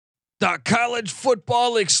The college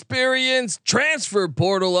football experience, transfer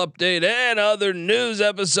portal update, and other news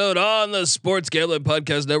episode on the Sports Gambling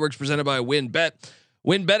Podcast Networks presented by WynnBET.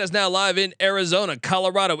 WynnBET is now live in Arizona,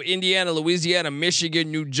 Colorado, Indiana, Louisiana, Michigan,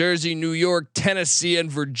 New Jersey, New York, Tennessee, and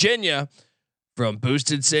Virginia. From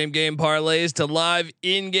boosted same game parlays to live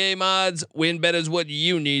in-game odds, WynnBET is what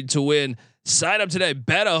you need to win. Sign up today.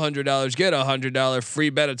 Bet $100. Get $100 free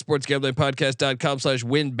bet at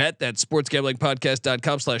sportsgamblingpodcast.com/WynnBET. That's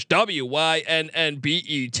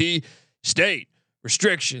sportsgamblingpodcast.com/WYNNBET. State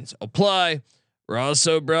restrictions apply. We're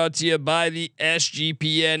also brought to you by the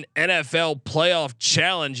SGPN NFL Playoff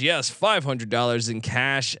Challenge. Yes, $500 in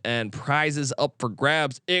cash and prizes up for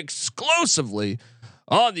grabs exclusively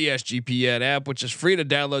on the SGPN app, which is free to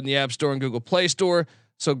download in the App Store and Google Play Store.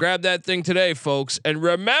 So grab that thing today, folks. And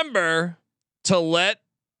remember to let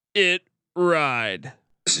it ride.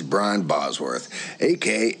 This is Brian Bosworth,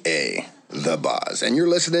 aka The Boz, and you're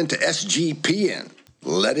listening to SGPN.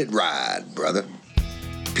 Let it ride, brother.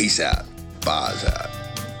 Peace out. Boz out.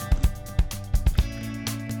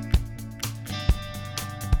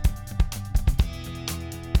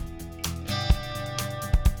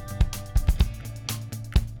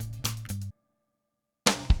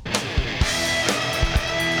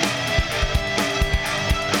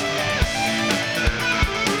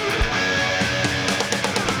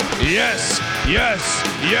 Yes, yes,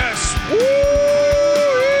 yes. Woo!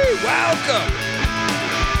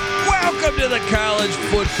 Welcome to the college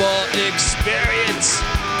football experience.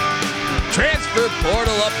 Transfer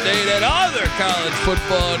portal update and other college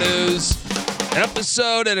football news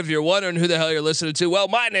episode. And if you're wondering who the hell you're listening to, well,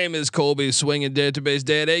 my name is Colby Swinging Database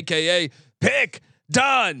Dad, aka Pick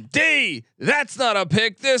Dundee. That's not a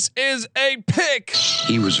pick. This is a pick.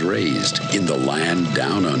 He was raised in the land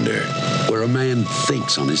down under, where a man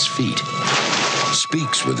thinks on his feet,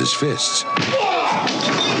 speaks with his fists,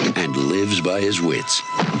 and lives by his wits.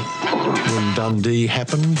 When Dundee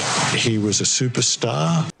happened, he was a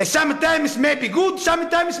superstar. Sometimes it may be good,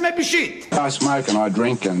 sometimes it may be shit. I smoke and I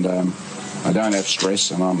drink and I don't have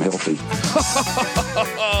stress and I'm healthy.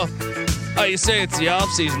 Oh, you say it's the off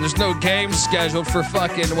season. There's no games scheduled for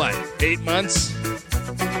fucking what, 8 months?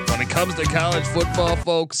 When it comes to college football,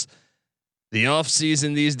 folks, the off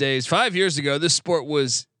season these days, 5 years ago, this sport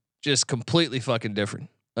was just completely fucking different.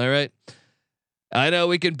 All right. I know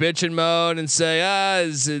we can bitch and moan and say,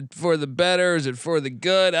 is it for the better? Is it for the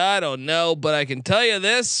good? I don't know, but I can tell you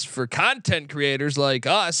this, for content creators like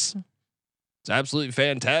us, it's absolutely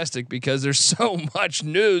fantastic because there's so much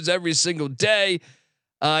news every single day.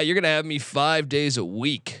 You're going to have me 5 days a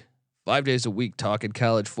week talking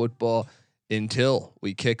college football until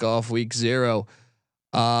we kick off week 0.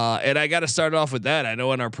 And I got to start off with that. I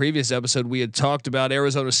know in our previous episode, we had talked about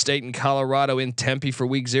Arizona State and Colorado in Tempe for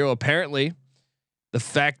week 0. Apparently the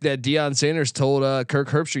fact that Deion Sanders told Kirk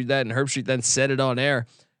Herbstreit that, and Herbstreit then said it on air,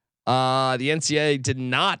 the NCAA did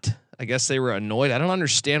not. I guess they were annoyed. I don't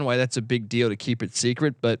understand why that's a big deal to keep it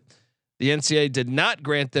secret, but the NCAA did not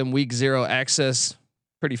grant them week 0 access.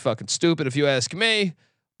 Pretty fucking stupid if you ask me,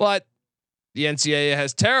 but the NCAA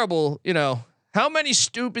has terrible, how many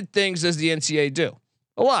stupid things does the NCAA do?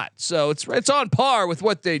 A lot. So it's on par with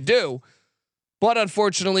what they do. But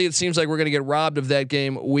unfortunately, it seems like we're going to get robbed of that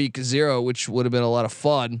game week 0, which would have been a lot of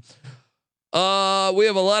fun. We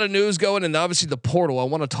have a lot of news going, and obviously the portal. I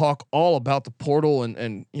want to talk all about the portal,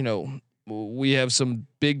 and we have some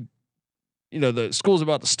big, the school's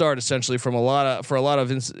about to start essentially for a lot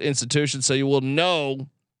of institutions. So you will know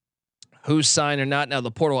who's signed or not. Now the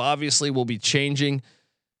portal obviously will be changing.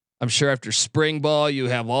 I'm sure after spring ball, you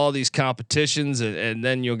have all these competitions, and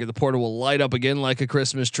then you'll get the portal will light up again like a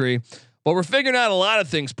Christmas tree. But we're figuring out a lot of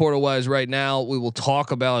things portal wise right now. We will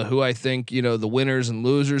talk about who I think the winners and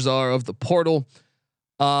losers are of the portal,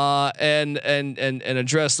 and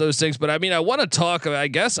address those things. But I mean, I want to talk. I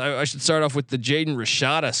guess I should start off with the Jaden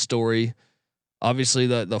Rashada story. Obviously,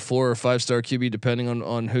 the 4 or 5 star QB, depending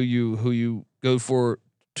on who you go for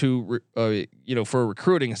for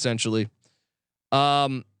recruiting essentially.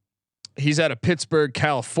 He's out of Pittsburgh,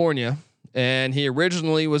 California, and he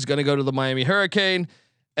originally was going to go to the Miami Hurricane.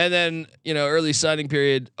 And then, early signing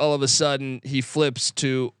period, all of a sudden he flips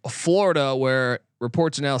to Florida, where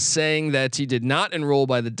reports are now saying that he did not enroll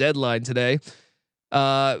by the deadline today.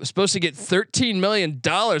 Was supposed to get $13 million,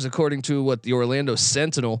 according to what the Orlando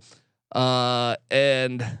Sentinel,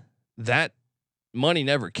 and that money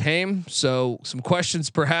never came. So some questions,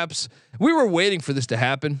 perhaps we were waiting for this to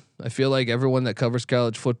happen. I feel like everyone that covers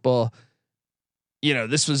college football,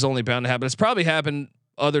 this was only bound to happen. It's probably happened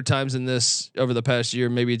other times in this over the past year.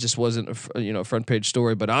 Maybe it just wasn't a front page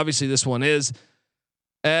story, but obviously this one is.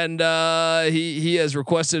 And he has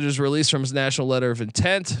requested his release from his national letter of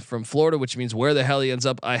intent from Florida, which means where the hell he ends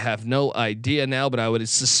up, I have no idea now. But I would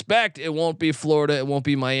suspect it won't be Florida, it won't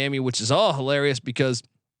be Miami, which is all hilarious because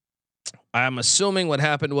I'm assuming what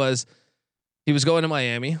happened was he was going to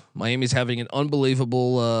Miami. Miami's having an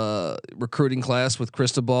unbelievable recruiting class with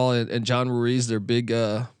Cristobal and John Ruiz, their big,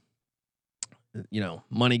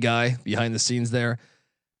 money guy behind the scenes there,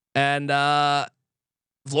 and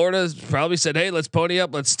Florida's probably said, "Hey, let's pony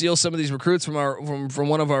up. Let's steal some of these recruits from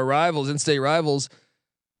one of our rivals, in-state rivals."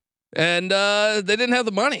 And they didn't have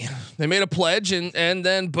the money. They made a pledge, and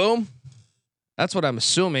then boom. That's what I'm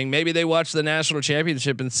assuming. Maybe they watched the national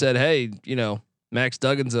championship and said, "Hey, Max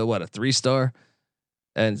Duggan's a 3-star,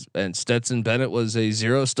 and Stetson Bennett was a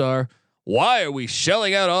 0-star. Why are we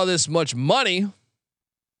shelling out all this much money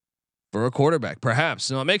for a quarterback?"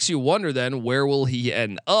 Perhaps. Now it makes you wonder then, where will he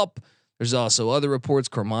end up? There's also other reports.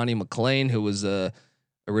 Cormani McClain, who was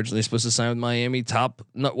originally supposed to sign with Miami,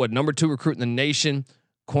 number 2 recruit in the nation,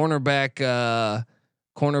 cornerback,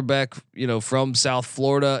 from South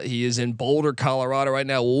Florida. He is in Boulder, Colorado right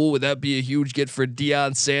now. Ooh, would that be a huge get for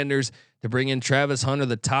Deion Sanders to bring in Travis Hunter,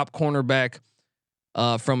 the top cornerback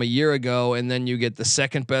from a year ago, and then you get the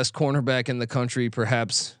second best cornerback in the country,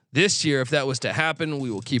 perhaps this year. If that was to happen,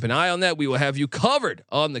 we will keep an eye on that. We will have you covered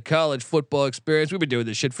on the college football experience. We've been doing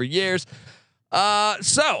this shit for years.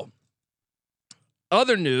 So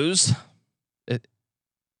other news is,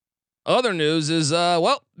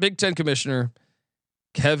 Big Ten commissioner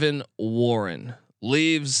Kevin Warren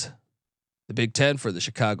leaves the Big Ten for the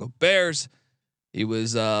Chicago Bears. He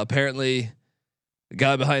was apparently the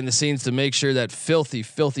guy behind the scenes to make sure that filthy,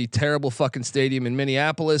 terrible fucking stadium in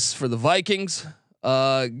Minneapolis for the Vikings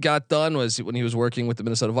got done, was when he was working with the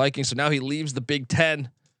Minnesota Vikings. So now he leaves the Big Ten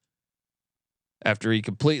after he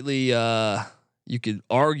completely, you could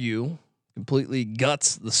argue, completely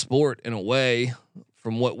guts the sport in a way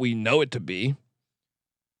from what we know it to be.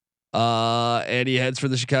 And he heads for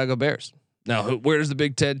the Chicago Bears. Now, where does the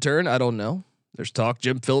Big Ten turn? I don't know. There's talk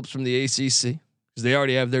Jim Phillips from the ACC, because they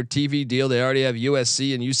already have their TV deal. They already have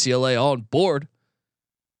USC and UCLA on board.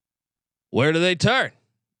 Where do they turn?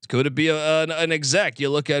 Could it be an exec? You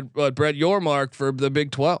look at Brett Yormark for the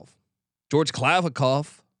Big 12, George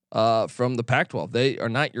Klavikov from the Pac-12. They are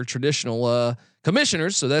not your traditional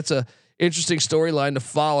commissioners, so that's a interesting storyline to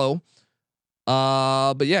follow.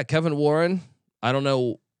 But yeah, Kevin Warren. I don't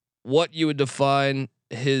know what you would define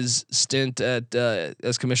his stint at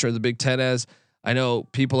as commissioner of the Big Ten as. I know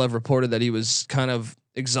people have reported that he was kind of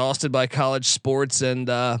exhausted by college sports and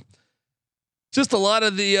just a lot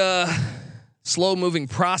of the slow moving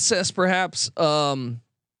process, perhaps. So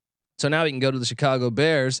now he can go to the Chicago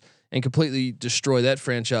Bears and completely destroy that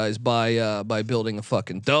franchise by building a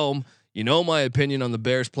fucking dome. You know my opinion on the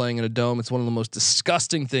Bears playing in a dome. It's one of the most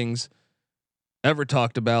disgusting things ever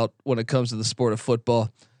talked about when it comes to the sport of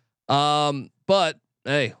football. But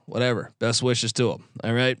hey, whatever. Best wishes to him.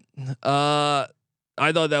 All right. I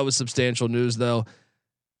thought that was substantial news though.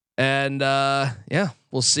 And yeah,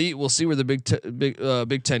 we'll see where the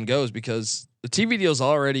Big Ten goes, because the TV deal's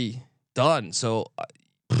already done. So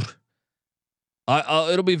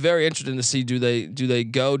it'll be very interesting to see, do they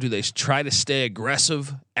try to stay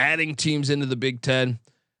aggressive, adding teams into the Big Ten?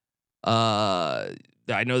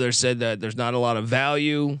 I know they said that there's not a lot of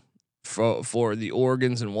value for the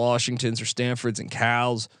Oregons and Washingtons or Stanfords and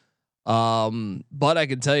Cals. But I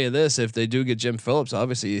can tell you this: if they do get Jim Phillips,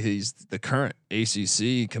 obviously he's the current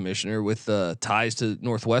ACC commissioner with ties to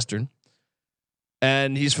Northwestern,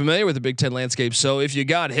 and he's familiar with the Big Ten landscape. So if you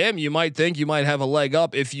got him, you might think you might have a leg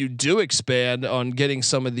up if you do expand on getting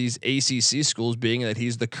some of these ACC schools, being that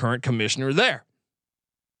he's the current commissioner there.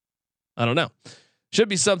 I don't know. Should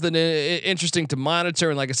be something interesting to monitor.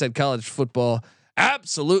 And like I said, college football,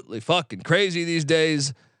 absolutely fucking crazy these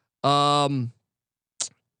days. Other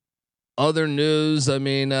news. I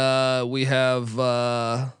mean, we have,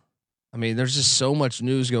 there's just so much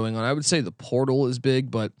news going on. I would say the portal is big,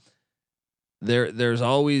 but there's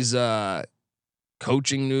always,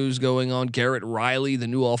 coaching news going on. Garrett Riley, the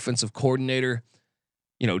new offensive coordinator,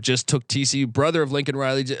 just took TCU, brother of Lincoln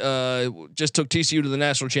Riley, just took TCU to the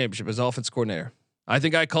national championship as offensive coordinator. I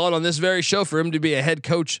think I called on this very show for him to be a head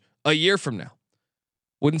coach a year from now.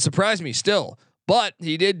 Wouldn't surprise me still, but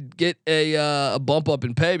he did get a bump up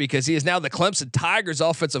in pay because he is now the Clemson Tigers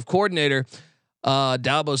offensive coordinator.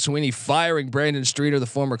 Dabo Swinney firing Brandon Streeter, the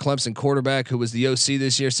former Clemson quarterback who was the OC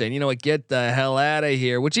this year, saying, "You know what, get the hell out of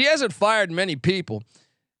here," which he hasn't fired many people.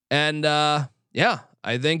 And yeah,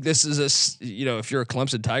 I think this is if you're a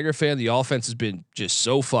Clemson Tiger fan, the offense has been just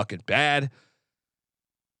so fucking bad.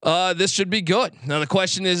 This should be good. Now the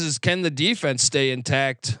question is can the defense stay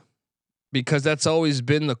intact? Because that's always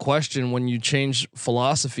been the question when you change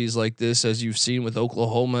philosophies like this, as you've seen with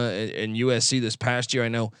Oklahoma and USC this past year. I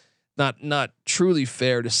know not truly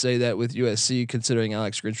fair to say that with USC, considering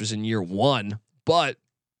Alex Grinch was in year one, but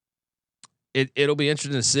it'll be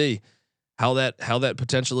interesting to see how that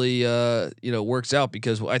potentially works out,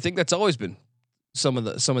 because I think that's always been some of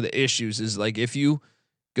the issues is like if you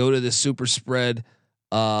go to the super spread,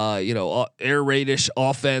 air raidish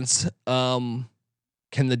offense,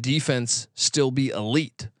 can the defense still be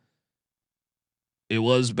elite? It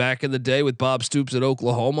was back in the day with Bob Stoops at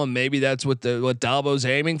Oklahoma. Maybe that's what Dabo's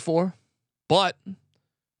aiming for, but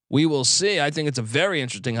we will see. I think it's a very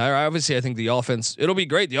interesting hire. Obviously, I think the offense, it'll be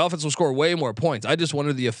great. The offense will score way more points. I just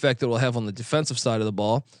wonder the effect it will have on the defensive side of the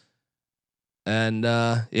ball. And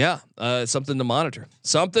something to monitor.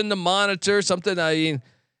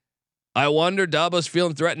 I wonder, Dabo's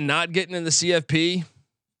feeling threatened not getting in the CFP,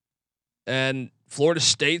 and Florida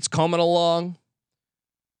State's coming along.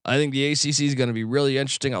 I think the ACC is going to be really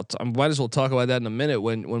interesting. I might as well talk about that in a minute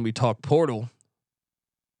when we talk portal.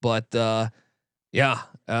 But some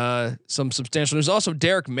substantial news. Also,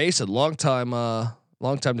 Derek Mason, longtime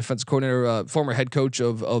defensive coordinator, former head coach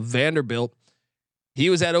of Vanderbilt. He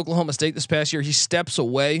was at Oklahoma State this past year. He steps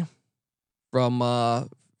away from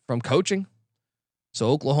coaching. So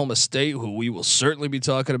Oklahoma State, who we will certainly be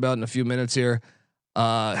talking about in a few minutes here,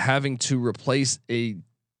 having to replace a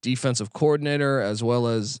defensive coordinator as well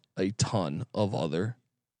as a ton of other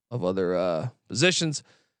positions.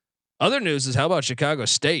 Other news is, how about Chicago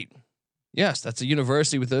State? Yes, that's a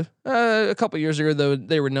university with a couple years ago, though,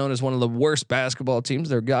 they were known as one of the worst basketball teams.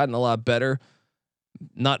 They're gotten a lot better,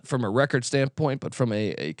 not from a record standpoint, but from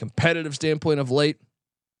a competitive standpoint of late.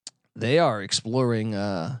 They are exploring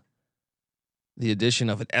the addition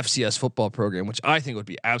of an FCS football program, which I think would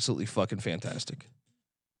be absolutely fucking fantastic.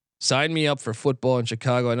 Sign me up for football in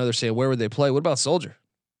Chicago. I know they're saying, where would they play? What about Soldier?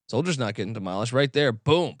 Soldier's not getting demolished right there.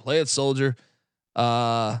 Boom. Play at Soldier.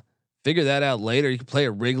 Figure that out later. You can play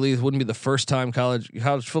at Wrigley. It wouldn't be the first time college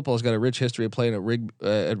football's got a rich history of playing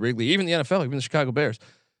at Wrigley, even the NFL, even the Chicago Bears.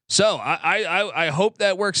 So I hope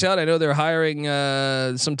that works out. I know they're hiring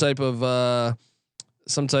some type of a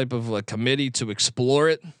committee to explore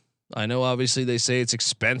it. I know obviously they say it's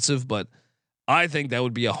expensive, but I think that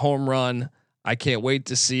would be a home run. I can't wait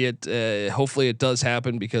to see it. Hopefully it does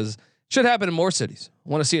happen, because it should happen in more cities.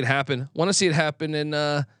 Want to see it happen. Want to see it happen in.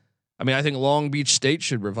 I think Long Beach State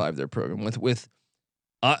should revive their program with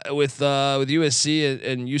USC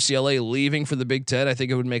and UCLA leaving for the Big Ten. I think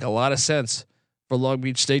it would make a lot of sense for Long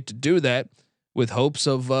Beach State to do that, with hopes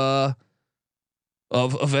of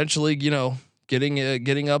eventually,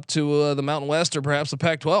 getting up to the Mountain West or perhaps the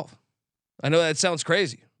Pac-12. I know that sounds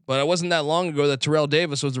crazy, but it wasn't that long ago that Terrell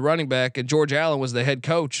Davis was the running back and George Allen was the head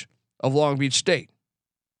coach of Long Beach State.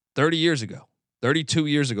 32 years ago,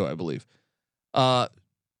 I believe.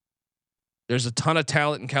 There's a ton of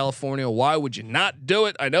talent in California. Why would you not do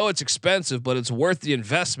it? I know it's expensive, but it's worth the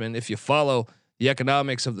investment if you follow the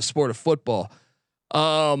economics of the sport of football.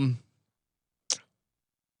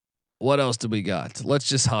 What else do we got? Let's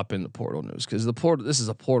just hop into portal news, because this is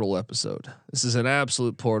a portal episode. This is an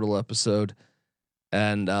absolute portal episode,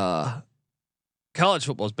 and college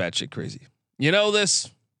football is batshit crazy. You know this,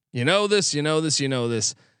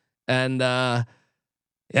 and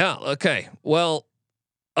okay. Well,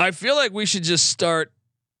 I feel like we should just start.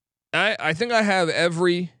 I think I have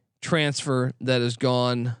every transfer that has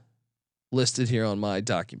gone listed here on my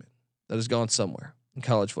document that has gone somewhere in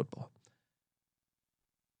college football.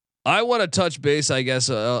 I want to touch base, I guess,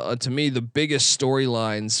 to me, the biggest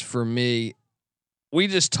storylines for me. We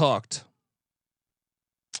just talked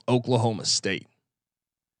Oklahoma State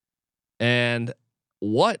and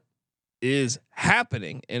what is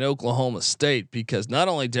happening in Oklahoma State, because not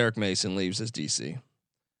only Derek Mason leaves as DC,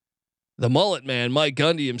 the mullet man, Mike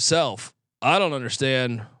Gundy himself, I don't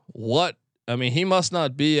understand he must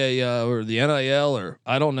not be or the NIL, or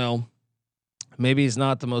I don't know. Maybe he's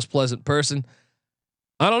not the most pleasant person.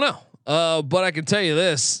 I don't know. But I can tell you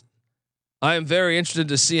this. I am very interested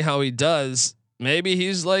to see how he does. Maybe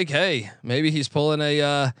he's like, maybe he's pulling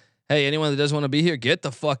hey, anyone that doesn't want to be here, get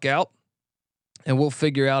the fuck out. And we'll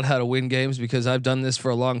figure out how to win games, because I've done this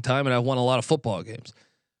for a long time and I've won a lot of football games.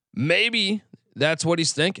 Maybe that's what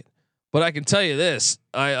he's thinking. But I can tell you this,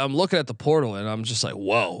 I'm looking at the portal and I'm just like,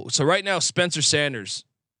 whoa. So right now, Spencer Sanders,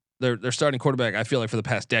 their starting quarterback, I feel like for the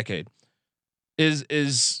past decade,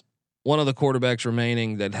 is one of the quarterbacks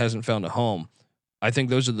remaining that hasn't found a home. I think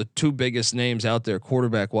those are the two biggest names out there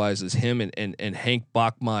quarterback wise, is him and Hank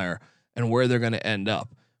Bachmeier, and where they're going to end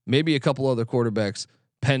up. Maybe a couple other quarterbacks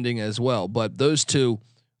pending as well. But those two,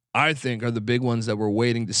 I think, are the big ones that we're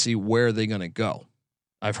waiting to see where they're going to go.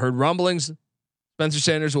 I've heard rumblings. Spencer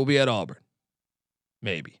Sanders will be at Auburn.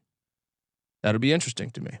 Maybe. That'll be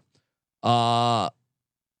interesting to me.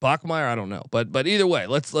 Bachmeier, I don't know, but either way,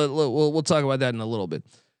 we'll talk about that in a little bit.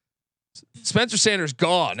 Spencer Sanders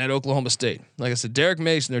gone at Oklahoma State. Like I said, Derek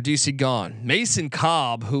Mason, their DC gone. Mason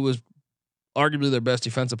Cobb, who was arguably their best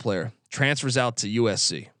defensive player, transfers out to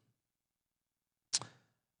USC.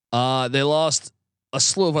 They lost a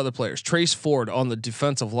slew of other players. Trace Ford on the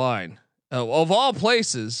defensive line, of all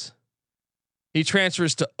places, he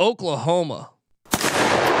transfers to Oklahoma.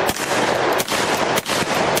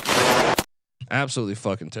 Absolutely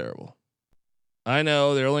fucking terrible. I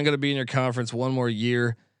know they're only going to be in your conference one more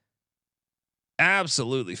year.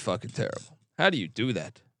 Absolutely fucking terrible. How do you do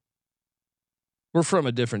that? We're from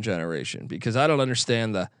a different generation, because I don't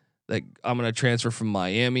understand that I'm going to transfer from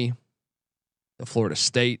Miami to Florida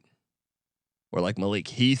State, or like Malik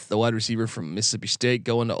Heath, the wide receiver from Mississippi State,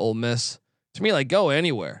 going to Ole Miss. To me, like, go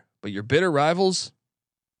anywhere, but your bitter rivals,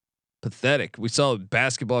 pathetic. We saw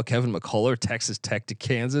basketball, Kevin McCullough, Texas Tech to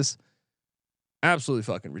Kansas. Absolutely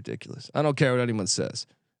fucking ridiculous. I don't care what anyone says.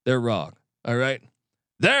 They're wrong. All right.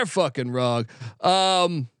 They're fucking wrong.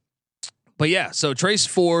 But yeah, so Trace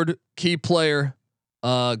Ford, key player,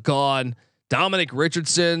 gone. Dominic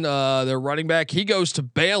Richardson, their running back, he goes to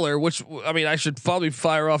Baylor, which, I mean, I should probably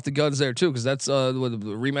fire off the guns there too, because that's the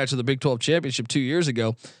rematch of the Big 12 championship 2 years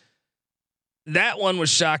ago. That one was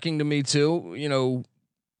shocking to me too, you know,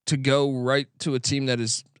 to go right to a team that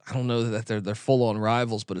is, I don't know that they're full on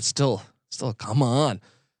rivals, but it's still come on.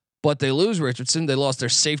 But they lose Richardson. They lost their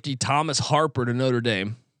safety Thomas Harper to Notre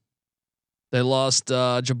Dame. They lost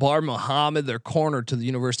Jabbar Muhammad, their corner, to the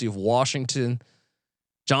University of Washington.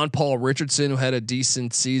 John Paul Richardson, who had a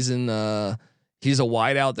decent season, he's a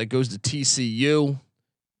wideout that goes to TCU.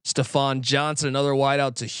 Stephon Johnson, another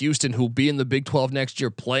wideout, to Houston, who'll be in the Big 12 next year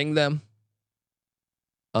playing them.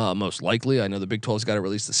 Most likely. I know the Big 12's got to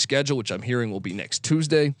release the schedule, which I'm hearing will be next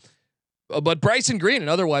Tuesday. But Bryson Green,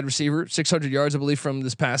 another wide receiver, 600 yards, I believe, from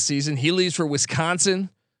this past season. He leaves for Wisconsin.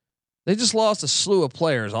 They just lost a slew of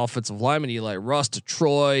players. Offensive lineman Eli Russ to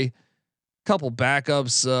Troy. Couple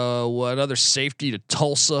backups. Another safety to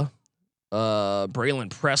Tulsa.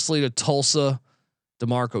 Braylon Presley to Tulsa.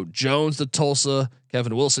 DeMarco Jones to Tulsa.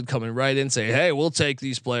 Kevin Wilson coming right in, saying, "Hey, we'll take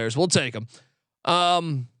these players. We'll take them."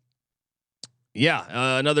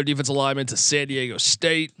 Another defensive lineman to San Diego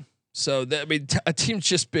State. So a team's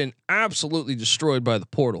just been absolutely destroyed by the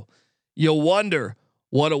portal. You'll wonder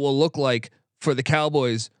what it will look like for the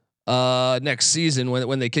Cowboys next season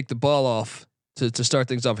when they kick the ball off to start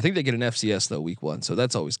things off. I think they get an FCS though week 1, so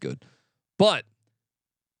that's always good. But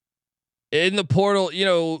in the portal, you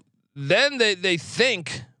know, then they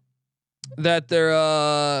think that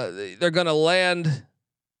they're going to land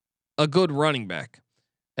a good running back,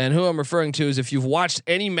 and who I'm referring to is, if you've watched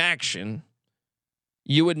any Maction,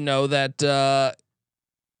 you would know that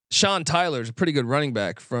Sean Tyler is a pretty good running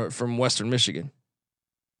back from Western Michigan.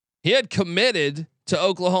 He had committed to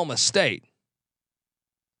Oklahoma State.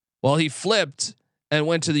 Well, he flipped and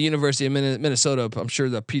went to the University of Minnesota. I'm sure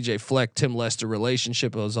the PJ Fleck, Tim Lester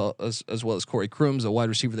relationship, as well as Corey Crooms, a wide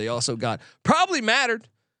receiver they also got, probably mattered.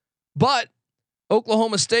 But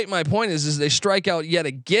Oklahoma State, my point is they strike out yet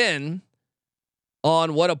again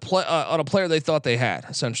on what on a player they thought they had,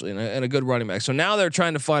 essentially, and a good running back. So now they're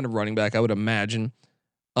trying to find a running back, I would imagine.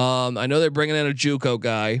 I know they're bringing in a JUCO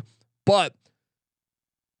guy, but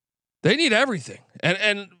they need everything.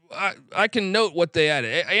 And I can note what they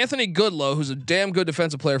added. Anthony Goodlow, who's a damn good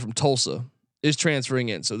defensive player from Tulsa, is transferring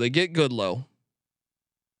in. So they get Goodlow.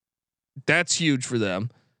 That's huge for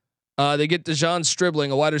them. They get Dejon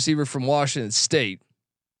Stribling, a wide receiver from Washington State.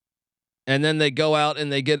 And then they go out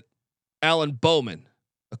and they get Alan Bowman,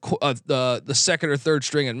 the second or third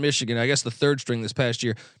string at Michigan. I guess the third string this past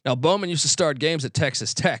year. Now Bowman used to start games at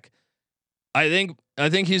Texas Tech. I think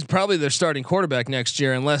he's probably their starting quarterback next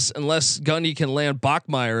year, unless Gundy can land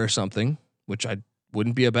Bachmeier or something, which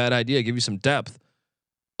wouldn't be a bad idea. Give you some depth.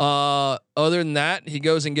 Other than that, he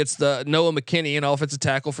goes and gets the Noah McKinney, an offensive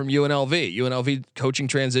tackle from UNLV. UNLV coaching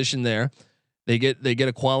transition there. They get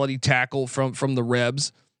a quality tackle from the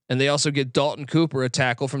Rebs, and they also get Dalton Cooper, a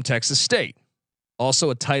tackle from Texas State. Also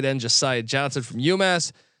a tight end, Josiah Johnson from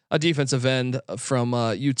UMass, a defensive end from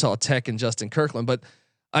Utah Tech, and Justin Kirkland. But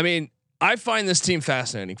I mean, I find this team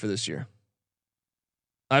fascinating for this year.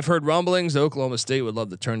 I've heard rumblings Oklahoma State would love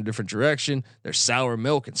to turn a different direction. There's sour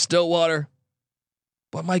milk in Stillwater,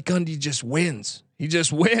 but Mike Gundy just wins. He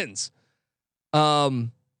just wins. I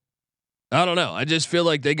don't know. I just feel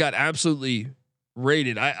like they got absolutely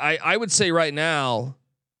rated. I would say right now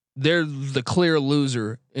they're the clear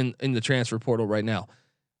loser in the transfer portal right now.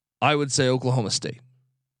 I would say Oklahoma State,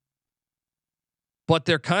 but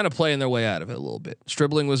they're kind of playing their way out of it a little bit.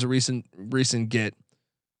 Stribling was a recent get.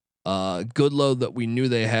 Goodlow that we knew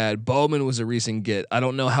they had. Bowman was a recent get. I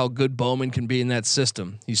don't know how good Bowman can be in that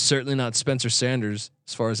system. He's certainly not Spencer Sanders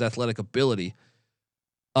as far as athletic ability.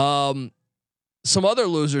 Some other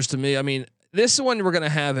losers to me. I mean, this is one we're going to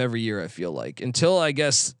have every year. I feel like until I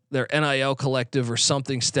guess their NIL collective or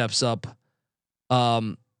something steps up.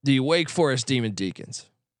 The Wake Forest Demon Deacons.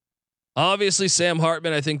 Obviously, Sam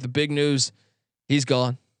Hartman. I think the big news, he's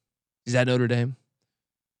gone. He's at Notre Dame.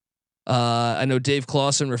 I know Dave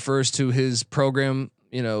Clawson refers to his program.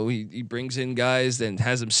 You know, he brings in guys and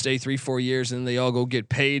has them stay 3-4 years, and they all go get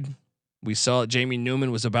paid. We saw it. Jamie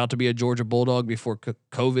Newman was about to be a Georgia Bulldog before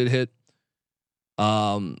COVID hit.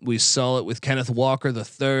 We saw it with Kenneth Walker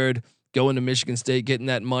III going to Michigan State, getting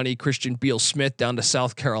that money. Christian Beal Smith down to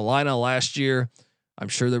South Carolina last year. I'm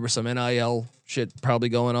sure there was some NIL shit probably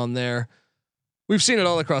going on there. We've seen it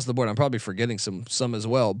all across the board. I'm probably forgetting some as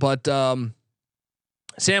well, but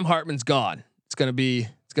Sam Hartman's gone. It's gonna be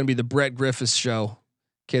the Brett Griffiths show,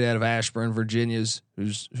 kid out of Ashburn, Virginia's,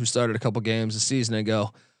 who started a couple games a season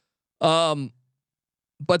ago.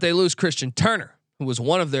 But they lose Christian Turner, who was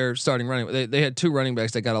one of their starting running. They had 2 running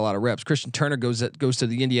backs that got a lot of reps. Christian Turner goes to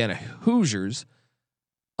the Indiana Hoosiers.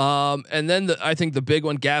 And then I think the big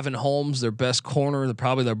one, Gavin Holmes, their best corner,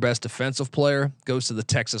 probably their best defensive player, goes to the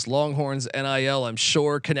Texas Longhorns. NIL, I'm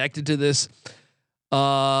sure, connected to this.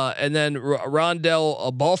 And then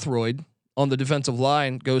Rondell Balthroyd on the defensive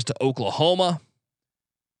line goes to Oklahoma.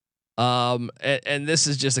 And this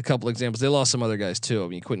is just a couple examples. They lost some other guys too. I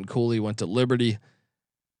mean, Quentin Cooley went to Liberty.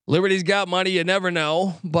 Liberty's got money. You never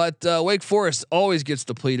know, but Wake Forest always gets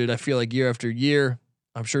depleted. I feel like year after year.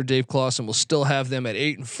 I'm sure Dave Clawson will still have them at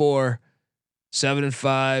 8-4,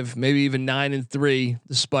 7-5, maybe even 9-3,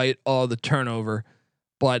 despite all the turnover.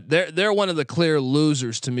 But they're one of the clear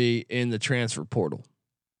losers to me in the transfer portal.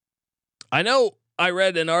 I know I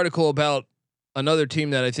read an article about another team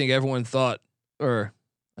that I think everyone thought, I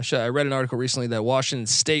read an article recently that Washington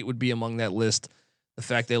State would be among that list. The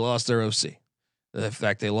fact they lost their OC, the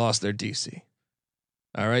fact they lost their DC.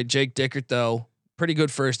 All right, Jake Dickert though, pretty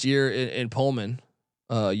good first year in Pullman.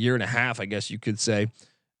 Year and a half, I guess you could say,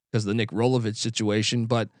 because of the Nick Rolovich situation.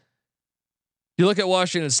 But you look at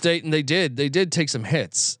Washington State, and they did take some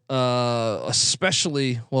hits,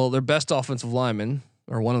 especially their best offensive lineman,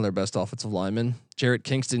 or one of their best offensive linemen, Jarrett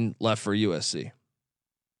Kingston, left for USC.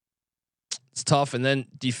 It's tough. And then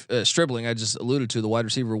Stribling, I just alluded to, the wide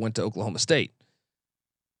receiver, went to Oklahoma State.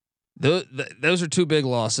 Those are 2 big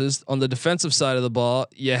losses. On the defensive side of the ball,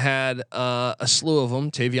 you had a slew of them.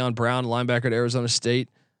 Tavion Brown, linebacker at Arizona State.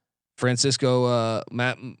 Francisco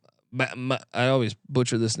I always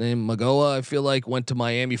butcher this name. Magoa, I feel like, went to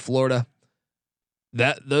Miami, Florida.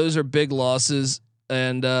 Those are big losses,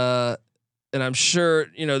 and I'm sure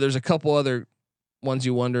there's a couple other ones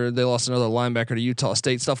you wonder. They lost another linebacker to Utah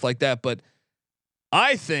State, stuff like that. But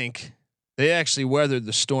I think they actually weathered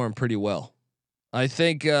the storm pretty well. I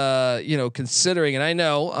think, considering, and I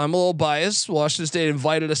know I'm a little biased, Washington State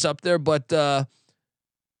invited us up there, but they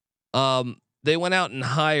went out and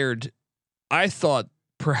hired, I thought,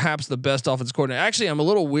 perhaps the best offensive coordinator. Actually, I'm a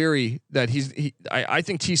little weary that I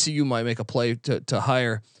think TCU might make a play to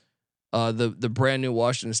hire the brand new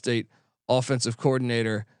Washington State offensive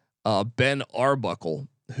coordinator, Ben Arbuckle,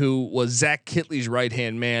 who was Zach Kitley's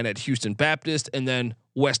right-hand man at Houston Baptist and then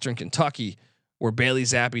Western Kentucky, where Bailey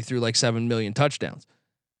Zappi threw like 7 million touchdowns.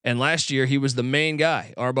 And last year he was the main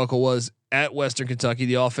guy. Arbuckle was at Western Kentucky.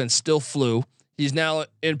 The offense still flew. He's now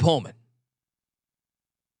in Pullman.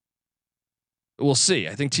 We'll see.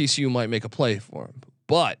 I think TCU might make a play for him.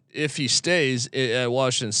 But if he stays at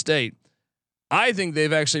Washington State, I think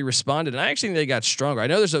they've actually responded. And I actually think they got stronger. I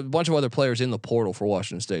know there's a bunch of other players in the portal for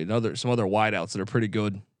Washington State. Some other wideouts that are pretty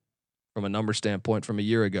good from a number standpoint from a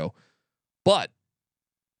year ago. But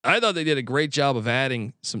I thought they did a great job of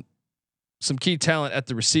adding some key talent at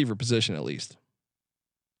the receiver position, at least.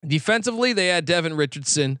 Defensively, they had Devin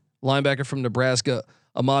Richardson, linebacker from Nebraska,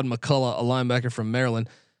 Ahmad McCullough, a linebacker from Maryland.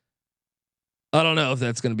 I don't know if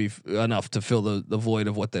that's going to be enough to fill the void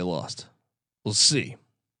of what they lost. We'll see.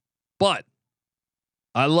 But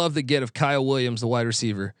I love the get of Kyle Williams, the wide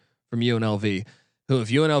receiver from UNLV, who, if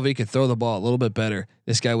UNLV could throw the ball a little bit better,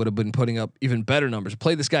 this guy would have been putting up even better numbers.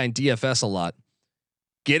 Played this guy in DFS a lot.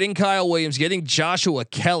 Getting Kyle Williams, getting Joshua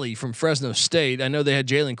Kelly from Fresno State. I know they had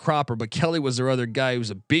Jalen Cropper, but Kelly was their other guy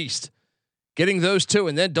who's a beast. Getting those 2,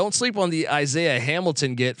 and then don't sleep on the Isaiah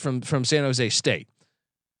Hamilton get from San Jose State.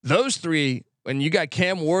 Those 3, when you got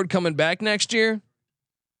Cam Ward coming back next year,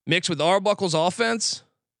 mixed with Arbuckle's offense.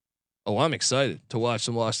 Oh, I'm excited to watch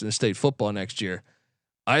some Washington State football next year.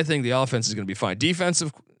 I think the offense is going to be fine.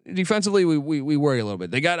 Defensively, we worry a little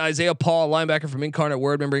bit. They got Isaiah Paul, linebacker from Incarnate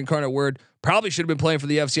Word. Remember, Incarnate Word probably should have been playing for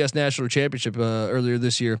the FCS National Championship earlier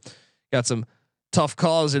this year. Got some tough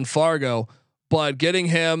calls in Fargo, but getting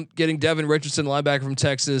Devin Richardson, linebacker from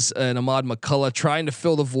Texas, and Ahmad McCullough, trying to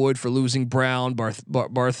fill the void for losing Brown,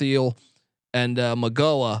 Barthiel, and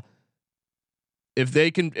Magoa. If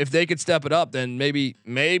they could step it up, then maybe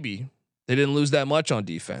they didn't lose that much on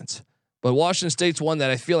defense. But Washington State's one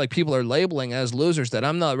that I feel like people are labeling as losers that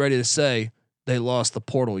I'm not ready to say they lost the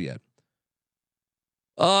portal yet.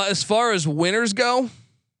 As far as winners go,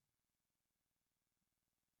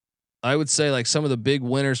 I would say like some of the big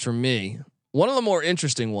winners for me. One of the more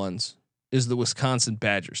interesting ones is the Wisconsin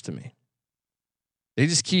Badgers to me. They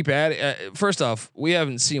just keep adding. First off, we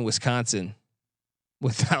haven't seen Wisconsin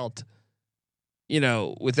without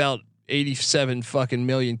 87 fucking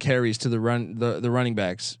million carries to the running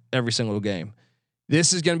backs every single game.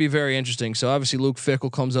 This is going to be very interesting. So obviously Luke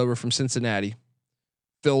Fickell comes over from Cincinnati.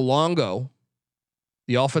 Phil Longo,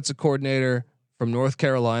 the offensive coordinator from North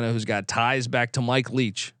Carolina, who's got ties back to Mike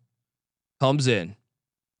Leach, comes in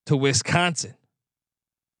to Wisconsin.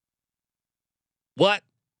 What?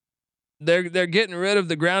 They're getting rid of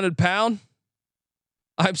the grounded pound?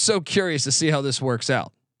 I'm so curious to see how this works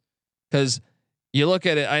out. Because you look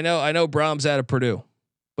at it, I know Brahms out of Purdue,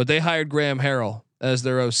 but they hired Graham Harrell as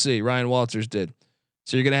their OC. Ryan Walters did.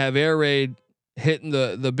 So you're going to have Air Raid hitting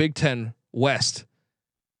the Big Ten West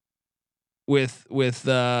with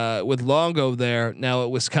Longo there now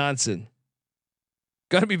at Wisconsin.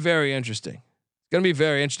 Going to be very interesting. It's going to be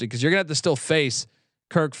very interesting because you're going to have to still face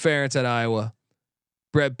Kirk Ferentz at Iowa,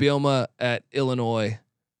 Brett Bielema at Illinois,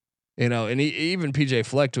 and even PJ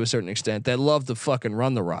Fleck to a certain extent that love to fucking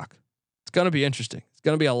run the rock. It's going to be interesting. It's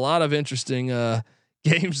going to be a lot of interesting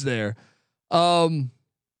games there.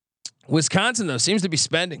 Wisconsin though seems to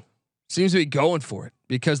be going for it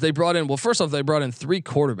because they brought in. Well, first off, they brought in 3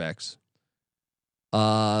 quarterbacks.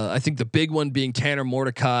 I think the big one being Tanner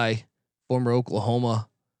Mordecai, former Oklahoma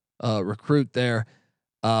recruit there,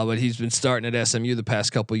 but he's been starting at SMU the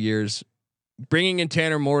past couple of years. Bringing in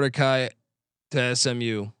Tanner Mordecai to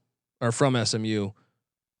SMU or from SMU.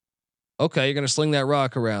 Okay, you're going to sling that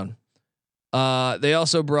rock around. They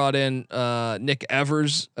also brought in Nick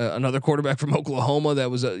Evers, another quarterback from Oklahoma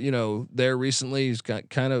that was there recently. He's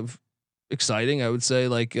kind of exciting, I would say,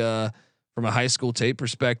 like from a high school tape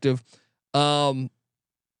perspective. Then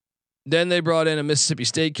they brought in a Mississippi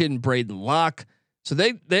State kid, and Braden Locke. So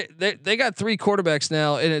they got 3 quarterbacks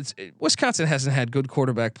now, and Wisconsin hasn't had good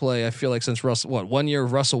quarterback play. I feel like since 1 year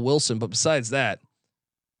of Russell Wilson, but besides that,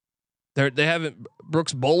 they haven't.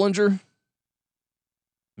 Brooks Bollinger,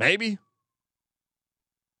 maybe.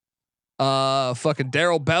 Fucking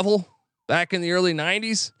Darrell Bevel back in the early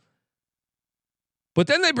 90s. But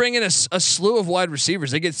then they bring in a slew of wide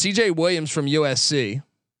receivers. They get CJ Williams from USC.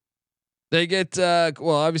 They get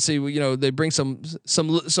obviously they bring some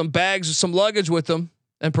bags, some luggage with them,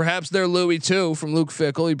 and perhaps they're Louis too from Luke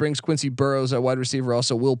Fickell. He brings Quincy Burrows at wide receiver,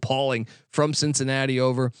 also Will Pauling from Cincinnati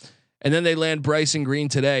over, and then they land Bryson Green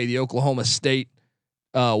today, the Oklahoma State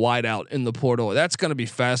wideout in the portal. That's going to be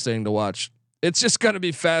fascinating to watch. It's just going to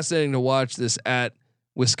be fascinating to watch this at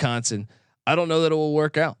Wisconsin. I don't know that it will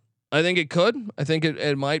work out. I think it could. I think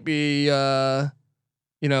it might be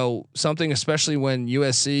something, especially when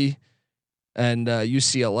USC and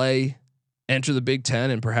UCLA enter the Big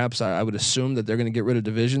Ten, and perhaps I would assume that they're going to get rid of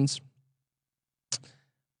divisions.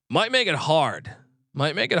 Might make it hard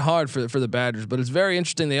for the Badgers, but it's very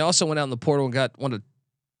interesting. They also went out in the portal and got one of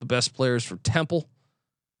the best players for Temple,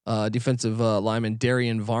 defensive lineman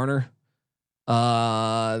Darian Varner.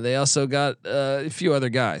 They also got a few other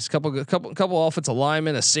guys, couple offensive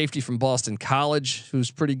linemen, a safety from Boston College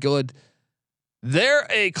who's pretty good. They're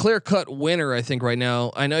a clear-cut winner, I think, right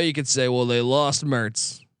now. I know you could say, well, they lost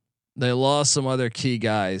Mertz, they lost some other key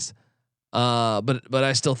guys, but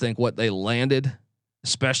I still think what they landed,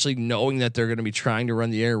 especially knowing that they're going to be trying to run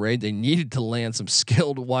the air raid, they needed to land some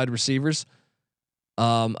skilled wide receivers.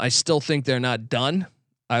 I still think they're not done.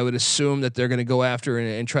 I would assume that they're going to go after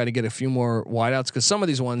and try to get a few more wideouts because some of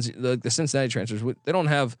these ones, the Cincinnati transfers, they don't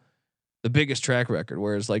have the biggest track record.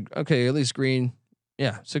 Whereas, like, okay, at least Green,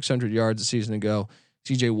 600 yards a season ago.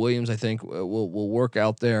 CJ Williams, I think, will work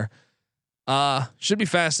out there. Should be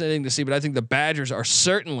fascinating to see, but I think the Badgers are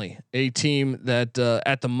certainly a team that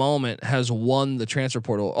at the moment has won the transfer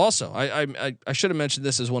portal. Also, I should have mentioned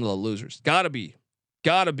this as one of the losers. Gotta be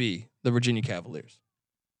the Virginia Cavaliers.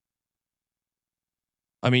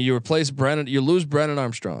 I mean, you lose Brennan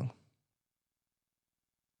Armstrong.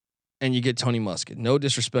 and you get Tony Muskett. No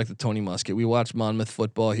disrespect to Tony Muskett. We watch Monmouth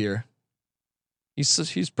football here.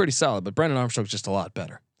 He's pretty solid, but Brennan Armstrong's just a lot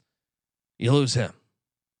better. You lose him.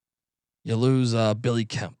 You lose Billy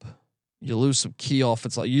Kemp. You lose some key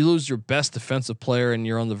offense. You lose your best defensive player, and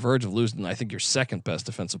you're on the verge of losing, I think, your second best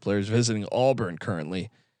defensive player is visiting Auburn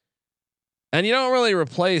currently. And you don't really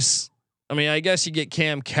replace. I mean, I guess you get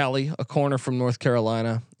Cam Kelly, a corner from North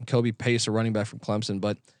Carolina, and Kobe Pace, a running back from Clemson.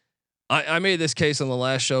 But I made this case on the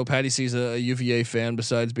last show. Patty C's a UVA fan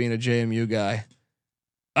besides being a JMU guy.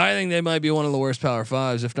 I think they might be one of the worst Power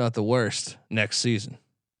Fives, if not the worst, next season.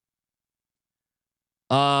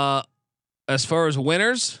 As far as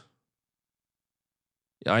winners,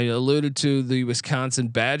 I alluded to the Wisconsin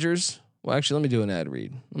Badgers. Well, actually, let me do an ad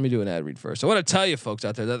read first. I want to tell you folks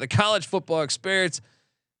out there that the college football experience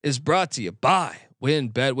is brought to you by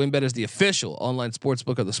WynnBET. WynnBET is the official online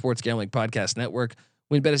sportsbook of the Sports Gambling Podcast Network.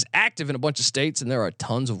 WynnBET is active in a bunch of states, and there are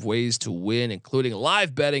tons of ways to win, including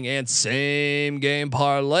live betting and same game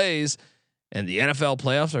parlays. And the NFL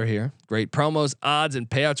playoffs are here. Great promos, odds, and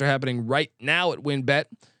payouts are happening right now at WynnBET.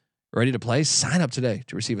 Ready to play? Sign up today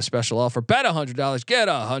to receive a special offer. Bet $100, get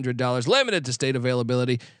 $100. Limited to state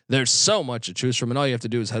availability. There's so much to choose from, and all you have to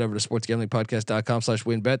do is head over to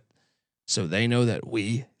sportsgamblingpodcast.com/WynnBET so they know that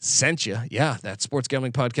we sent you. Yeah, that's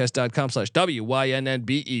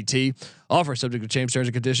sportsgamblingpodcast.com/WYNNBET. Offer subject to change, terms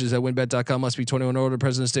and conditions at WynnBET.com. Must be 21 or older.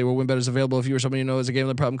 Present in the state where WynnBET is available. If you or someone you know has a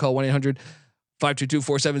gambling problem, call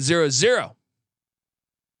 1-800-522-4700.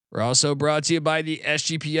 We're also brought to you by the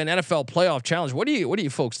SGPN NFL Playoff Challenge. What are you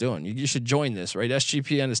folks doing? You should join this, right?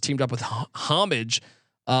 SGPN has teamed up with Homage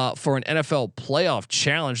for an NFL Playoff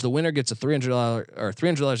Challenge. The winner gets a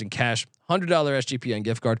 $300 in cash, $100 SGPN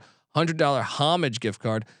gift card, $100 Homage gift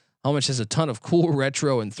card. Homage has a ton of cool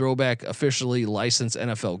retro and throwback officially licensed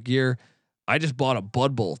NFL gear. I just bought a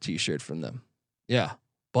Bud Bowl t-shirt from them. Yeah,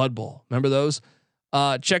 Bud Bowl. Remember those?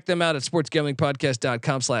 Check them out at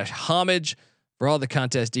sportsgamblingpodcast.com/homage. For all the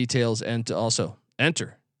contest details and to also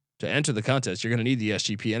enter the contest, you're going to need the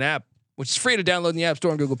SGPN app, which is free to download in the App Store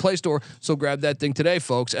and Google Play Store. So grab that thing today,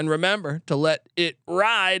 folks. And remember to let it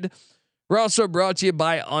ride. We're also brought to you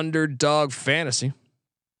by Underdog Fantasy.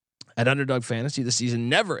 At Underdog Fantasy, the season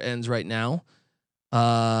never ends right now.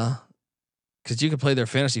 Because you can play their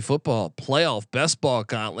fantasy football playoff best ball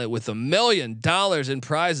gauntlet with $1 million in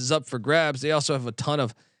prizes up for grabs. They also have a ton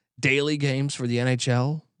of daily games for the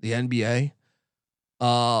NHL, the NBA.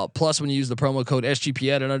 Plus, when you use the promo code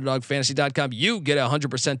SGPN at UnderdogFantasy.com, you get a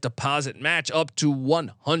 100% deposit match up to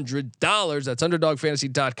 $100. That's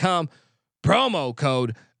UnderdogFantasy.com. Promo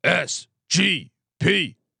code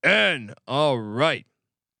SGPN. All right.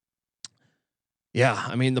 Yeah,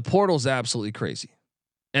 I mean the portal's absolutely crazy,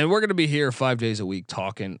 and we're gonna be here 5 days a week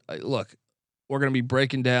talking. Look, we're gonna be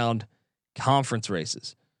breaking down conference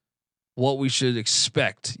races, what we should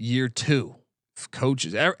expect year 2.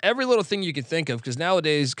 Coaches, every little thing you can think of, because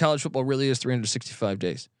nowadays college football really is 365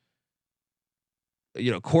 days.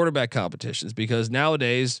 Quarterback competitions, because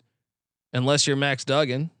nowadays, unless you're Max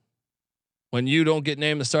Duggan, when you don't get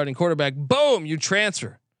named the starting quarterback, boom, you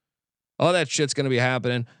transfer. All that shit's going to be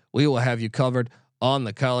happening. We will have you covered on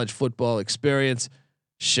the college football experience.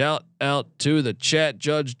 Shout out to the chat,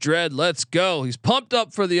 Judge Dredd. Let's go. He's pumped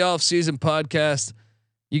up for the offseason podcast.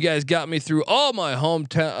 You guys got me through all my home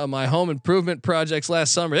improvement projects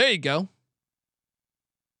last summer. There you go.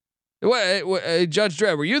 Wait, Judge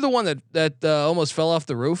Dredd, were you the one that almost fell off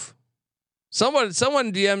the roof? Someone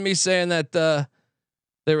DM'd me saying that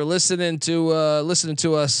they were listening to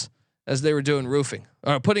us as they were doing roofing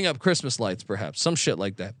or putting up Christmas lights, perhaps some shit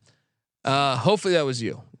like that. Hopefully that was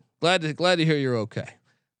you. Glad to hear you're okay.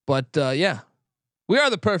 But yeah, we are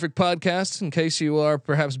the perfect podcast in case you are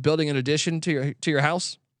perhaps building an addition to your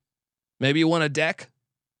house. Maybe you want a deck.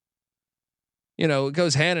 It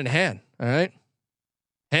goes hand in hand. All right.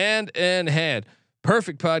 Hand in hand.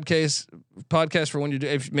 Perfect podcast for when you do.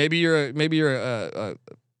 If maybe you're a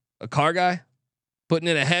car guy putting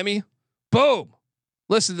in a Hemi, boom.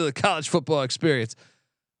 Listen to the college football experience.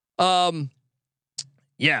 The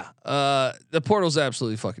portal's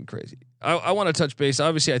absolutely fucking crazy. I want to touch base.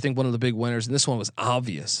 Obviously, I think one of the big winners, and this one was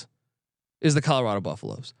obvious, is the Colorado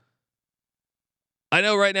Buffaloes. I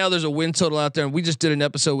know right now there's a win total out there, and we just did an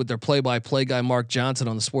episode with their play-by-play guy, Mark Johnson,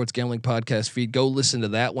 on the Sports Gambling Podcast feed. Go listen to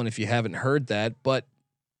that one if you haven't heard that. But,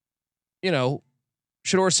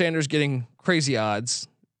 Shedeur Sanders getting crazy odds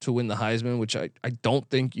to win the Heisman, which I don't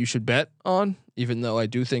think you should bet on, even though I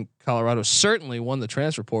do think Colorado certainly won the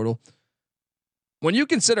transfer portal. When you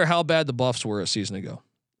consider how bad the Buffs were a season ago,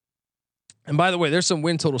 and by the way, there's some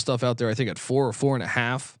win total stuff out there, I think at 4 or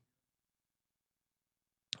 4.5.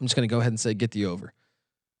 I'm just going to go ahead and say get the over.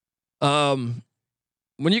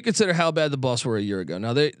 When you consider how bad the Buffs were a year ago,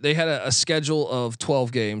 now they had a schedule of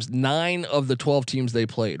 12 games. 9 of the 12 teams they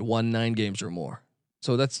played won 9 games or more.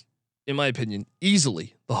 So that's, in my opinion,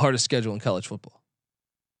 easily the hardest schedule in college football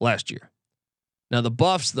last year. Now the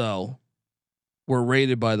Buffs, though, were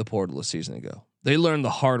raided by the portal a season ago. They learned the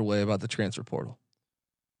hard way about the transfer portal.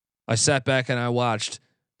 I sat back and I watched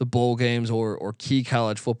the bowl games or key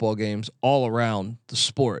college football games all around the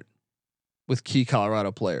sport with key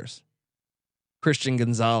Colorado players. Christian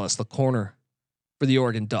Gonzalez, the corner for the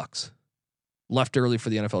Oregon Ducks, left early for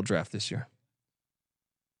the NFL draft this year.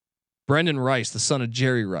 Brendan Rice, the son of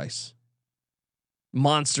Jerry Rice,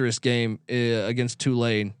 monstrous game against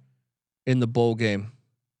Tulane in the bowl game.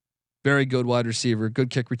 Very good wide receiver, good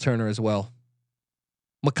kick returner as well.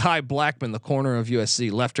 Mekhi Blackman, the corner of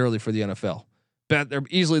USC, left early for the NFL. They're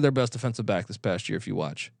easily their best defensive back this past year if you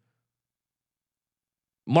watch.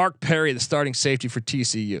 Mark Perry, the starting safety for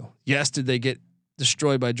TCU. Yes, did they get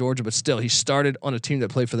destroyed by Georgia, but still, he started on a team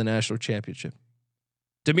that played for the national championship.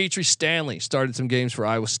 Dimitri Stanley started some games for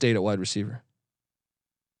Iowa State at wide receiver.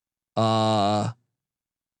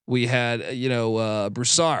 We had,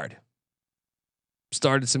 Broussard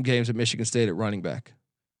started some games at Michigan State at running back.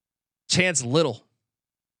 Chance Little,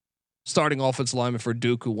 starting offensive lineman for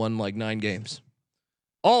Duke, who won like 9 games.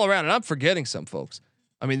 All around, and I'm forgetting some folks.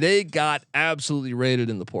 I mean, they got absolutely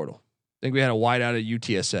raided in the portal. I think we had a wideout at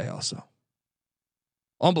UTSA also.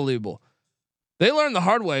 Unbelievable. They learned the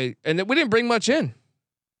hard way, and we didn't bring much in.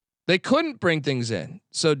 They couldn't bring things in.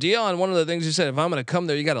 So Dion, one of the things he said, if I'm going to come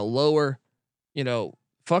there, you got to lower,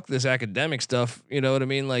 fuck this academic stuff. You know what I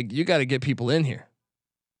mean? Like, you got to get people in here.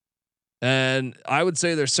 And I would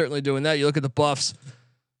say they're certainly doing that. You look at the Buffs.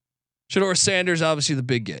 Shedeur Sanders, obviously the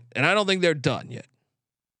big get, and I don't think they're done yet.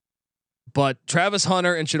 But Travis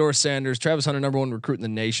Hunter and Shedeur Sanders, Travis Hunter, number 1 recruit in the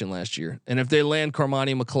nation last year. And if they land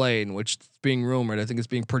Cormani McClain, which is being rumored, I think it's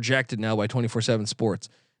being projected now by 24/7 Sports,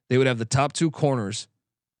 they would have the top 2 corners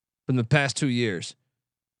from the past 2 years,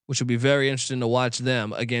 which will be very interesting to watch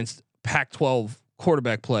them against Pac-12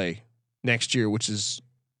 quarterback play next year, which is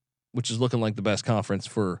looking like the best conference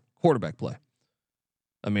for quarterback play.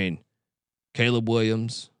 I mean, Caleb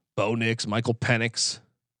Williams, Bo Nix, Michael Penix.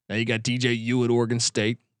 Now you got DJ U at Oregon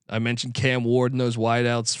State. I mentioned Cam Ward and those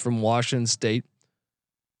wideouts from Washington State.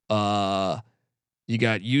 You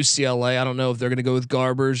got UCLA. I don't know if they're going to go with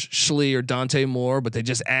Garbers, Schlee, or Dante Moore, but they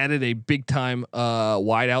just added a big time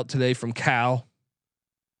wideout today from Cal.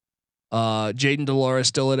 Jaden Delores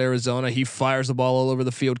still at Arizona. He fires the ball all over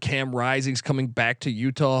the field. Cam Rising's coming back to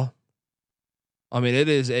Utah. I mean, it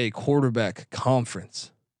is a quarterback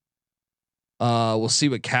conference. We'll see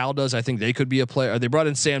what Cal does. I think they could be a player. They brought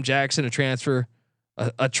in Sam Jackson, a transfer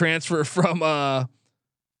from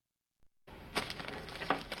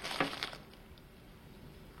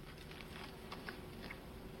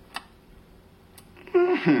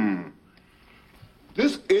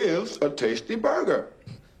This is a tasty burger.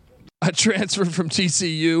 A transfer from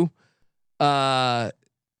TCU.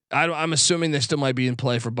 I'm assuming they still might be in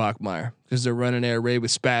play for Bachmeier because they're running air raid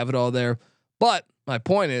with Spavital there. But my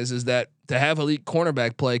point is that to have elite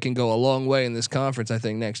cornerback play can go a long way in this conference, I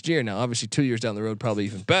think, next year. Now, obviously 2 years down the road, probably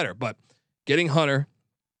even better, but getting Hunter,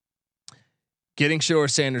 getting Shedeur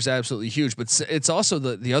Sanders, absolutely huge, but it's also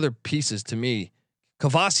the other pieces to me.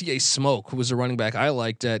 Kavosiey Smoke, who was a running back I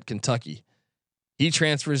liked at Kentucky. He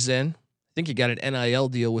transfers in. I think he got an NIL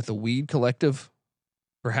deal with the Weed Collective.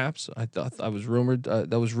 Perhaps I thought that was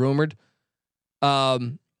rumored.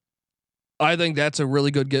 I think that's a really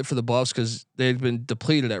good get for the Buffs because they've been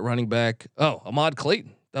depleted at running back. Oh, Ahmad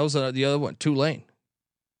Clayton. That was the other one, Tulane.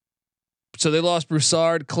 So they lost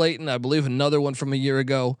Broussard, Clayton, I believe another one from a year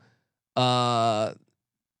ago.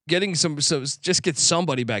 Getting just get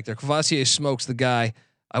somebody back there. Kavosiey Smoke's the guy.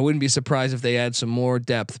 I wouldn't be surprised if they add some more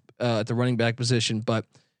depth at the running back position, but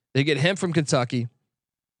they get him from Kentucky.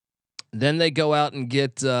 Then they go out and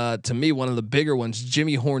get, to me, one of the bigger ones,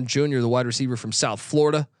 Jimmy Horn Jr., the wide receiver from South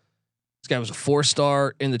Florida. This guy was a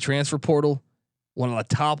 4-star in the transfer portal, one of the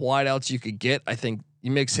top wideouts you could get. I think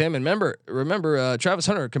you mix him and remember, Travis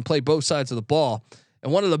Hunter can play both sides of the ball.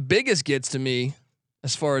 And one of the biggest gets to me,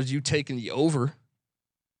 as far as you taking the over,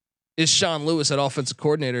 is Sean Lewis at offensive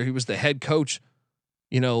coordinator. He was the head coach,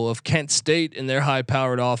 of Kent State in their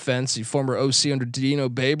high-powered offense. He former OC under Dino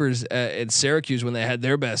Babers at Syracuse when they had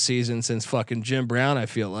their best season since fucking Jim Brown, I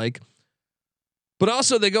feel like. But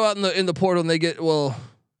also they go out in the portal and they get,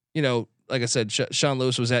 like I said, Sean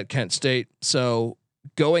Lewis was at Kent State. So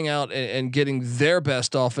going out and getting their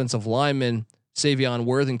best offensive lineman, Savion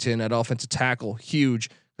Worthington at offensive tackle, huge,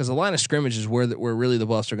 because the line of scrimmage is where really the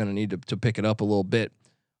Buffs are going to need to pick it up a little bit.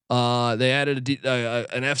 They added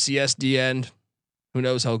an FCS D end. Who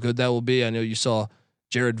knows how good that will be? I know you saw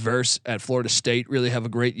Jared Verse at Florida State really have a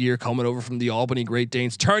great year coming over from the Albany Great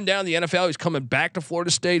Danes. Turned down the NFL. He's coming back to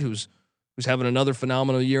Florida State, who's having another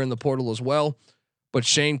phenomenal year in the portal as well. But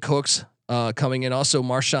Shane Cooks coming in. Also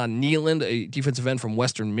Marshawn Nealand, a defensive end from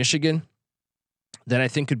Western Michigan, that I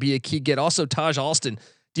think could be a key get. Also Taj Alston,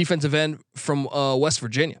 defensive end from West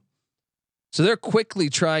Virginia. So they're quickly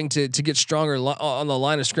trying to get stronger on the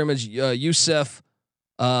line of scrimmage. Yusef,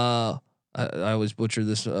 I always butcher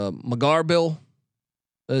this. McGarbill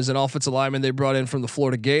is an offensive lineman they brought in from the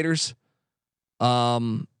Florida Gators.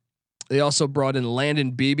 They also brought in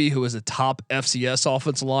Landon Beebe, who is a top FCS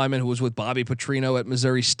offensive lineman who was with Bobby Petrino at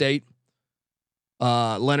Missouri State.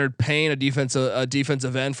 Leonard Payne, a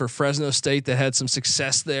defensive end for Fresno State that had some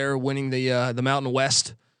success there, winning the Mountain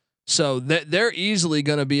West. So they're easily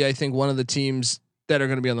going to be, I think, one of the teams that are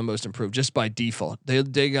going to be on the most improved just by default.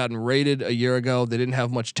 They gotten rated a year ago. They didn't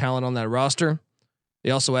have much talent on that roster.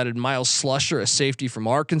 They also added Miles Slusher, a safety from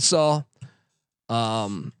Arkansas.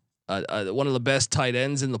 One of the best tight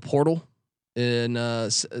ends in the portal in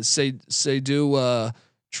Seydou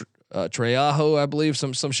Treajo, I believe,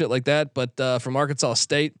 some shit like that, but from Arkansas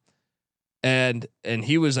State. And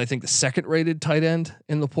he was, I think, the second rated tight end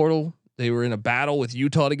in the portal. They were in a battle with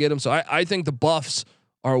Utah to get him. So I think the Buffs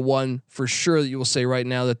are one for sure that you will say right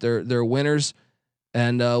now that they're winners,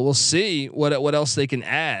 and we'll see what else they can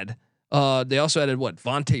add. They also added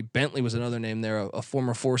Vontae Bentley was another name there, a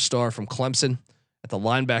former 4-star from Clemson at the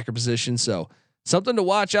linebacker position. So something to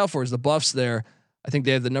watch out for is the Buffs there. I think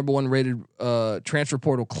they have the number 1 rated transfer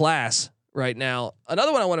portal class right now.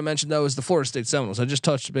 Another one I want to mention though is the Florida State Seminoles. I just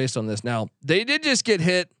touched base on this. Now they did just get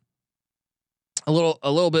hit a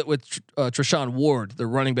little bit with Treshaun Ward, the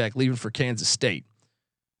running back, leaving for Kansas State.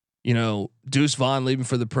 You know, Deuce Vaughn leaving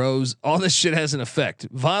for the pros. All this shit has an effect.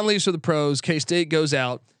 Vaughn leaves for the pros. K-State goes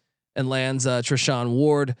out and lands Treshaun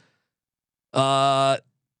Ward.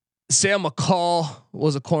 Sam McCall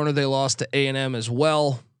was a corner they lost to A&M as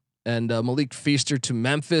well, and Malik Feaster to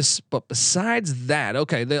Memphis. But besides that,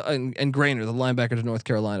 okay, and Grainer, the linebacker to North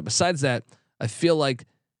Carolina. Besides that, I feel like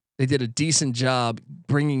they did a decent job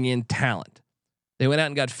bringing in talent. They went out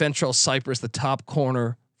and got Fentrell Cypress, the top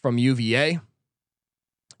corner from UVA.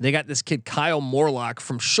 They got this kid Kyle Morlock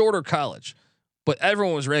from Shorter College, but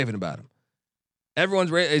everyone was raving about him.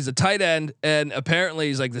 He's a tight end, and apparently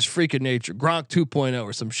he's like this freak of nature, Gronk 2.0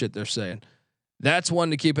 or some shit they're saying. That's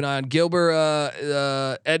one to keep an eye on. Gilbert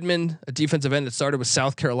Edmond, a defensive end that started with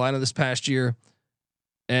South Carolina this past year,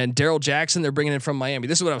 and Daryl Jackson they're bringing in from Miami.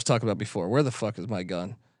 This is what I was talking about before. Where the fuck is my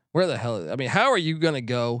gun? Where the hell? I mean, how are you gonna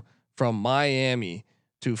go from Miami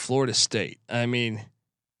to Florida State? I mean,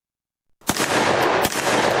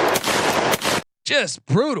 just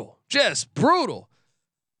brutal.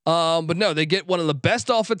 But no, they get one of the best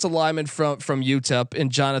offensive linemen from UTEP in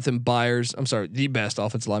Jonathan Byers. I'm sorry, the best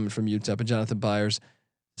offensive lineman from UTEP in Jonathan Byers.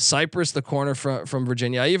 Cypress, the corner from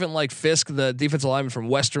Virginia. I even like Fisk, the defensive lineman from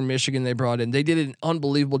Western Michigan. They brought in. They did an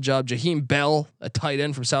unbelievable job. Jaheim Bell, a tight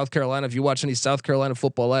end from South Carolina. If you watch any South Carolina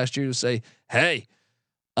football last year, you say, hey.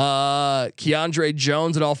 Keandre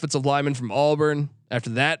Jones, an offensive lineman from Auburn. After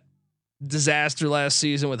that disaster last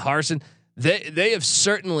season with Harsin. They have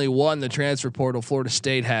certainly won the transfer portal. Florida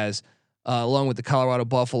State has, along with the Colorado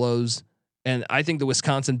Buffaloes, and I think the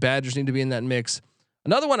Wisconsin Badgers need to be in that mix.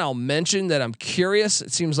 Another one I'll mention that I'm curious.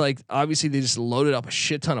 It seems like obviously they just loaded up a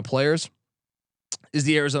shit ton of players. Is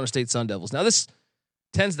the Arizona State Sun Devils. Now this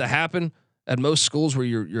tends to happen at most schools where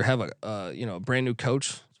you have a brand new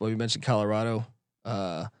coach. That's why we mentioned Colorado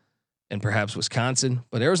and perhaps Wisconsin,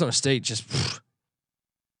 but Arizona State just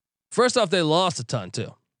first off they lost a ton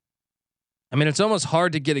too. I mean, it's almost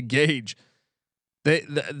hard to get a gauge.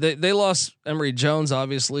 They lost Emory Jones,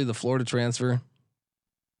 obviously the Florida transfer.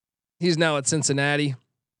 He's now at Cincinnati.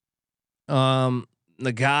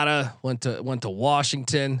 Nagata went to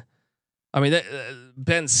Washington. I mean,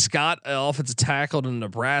 Ben Scott, offensive tackle to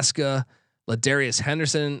Nebraska. Ladarius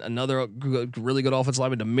Henderson, another really good offensive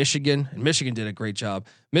lineman to Michigan, and Michigan did a great job.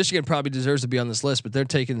 Michigan probably deserves to be on this list, but they're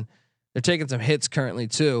taking some hits currently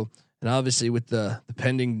too, and obviously with the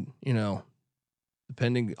pending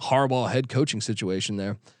Harbaugh head coaching situation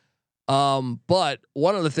there. But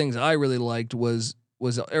one of the things I really liked was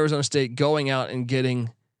Arizona State going out and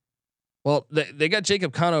getting, well, they got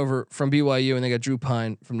Jacob Conover from BYU and they got Drew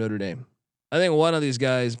Pine from Notre Dame. I think one of these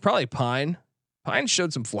guys, probably Pine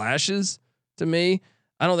showed some flashes to me.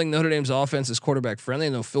 I don't think Notre Dame's offense is quarterback friendly. I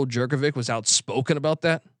know Phil Jurkovec was outspoken about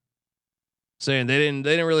that, saying they didn't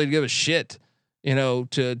really give a shit,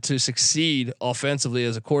 to succeed offensively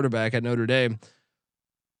as a quarterback at Notre Dame.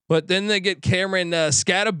 But then they get Cameron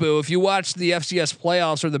Skattebo. If you watch the FCS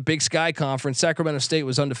playoffs or the Big Sky Conference, Sacramento State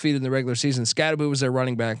was undefeated in the regular season. Skattebo was their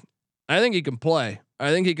running back. I think he can play.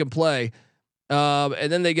 And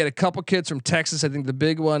then they get a couple kids from Texas. I think the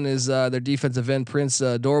big one is their defensive end, Prince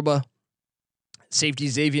Dorba. Safety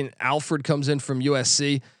Xavier Alford comes in from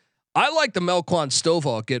USC. I like the Melquan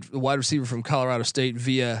Stovall, the wide receiver from Colorado State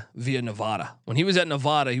via Nevada. When he was at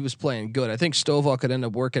Nevada, he was playing good. I think Stovall could end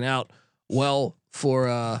up working out well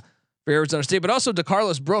for Arizona State, but also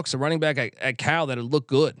DeCarlos Brooks, a running back at Cal that would look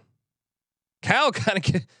good. Cal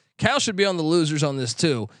should be on the losers on this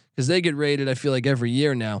too, because they get rated, I feel like, every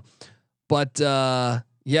year now. But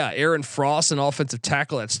Aaron Frost, an offensive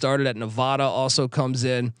tackle that started at Nevada, also comes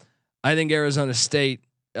in. I think Arizona State.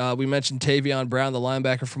 We mentioned Tavion Brown, the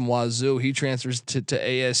linebacker from Wazoo. He transfers to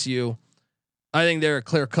ASU. I think they're a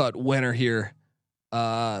clear-cut winner here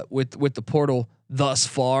with the portal thus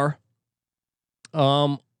far.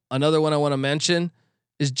 Another one I want to mention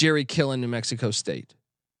is Jerry Kill in New Mexico State.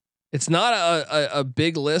 It's not a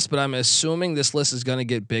big list, but I'm assuming this list is going to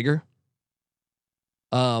get bigger.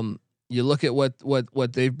 You look at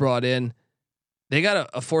what they've brought in. They got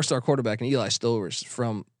a 4-star quarterback in Eli Stovers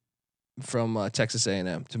from Texas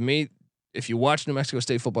A&M. To me, if you watch New Mexico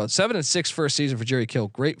State football, 7-6 first season for Jerry Kill,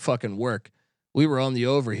 great fucking work. We were on the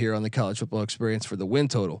over here on the College Football Experience for the win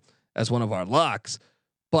total as one of our locks,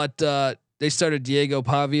 but they started Diego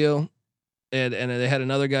Pavio, and they had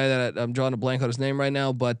another guy that I'm drawing a blank on his name right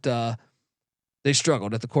now, but they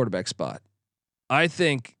struggled at the quarterback spot. I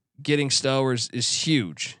think getting Stowers is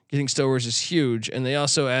huge. And they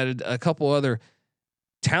also added a couple other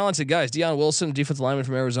talented guys. Deion Wilson, defensive lineman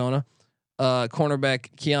from Arizona,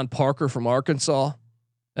 cornerback Keon Parker from Arkansas,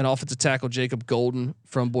 and offensive tackle Jacob Golden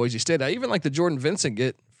from Boise State. I even like the Jordan Vincent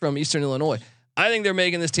get from Eastern Illinois. I think they're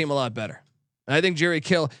making this team a lot better. I think Jerry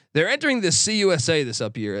Kill, they're entering the CUSA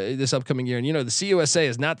this upcoming year. And the CUSA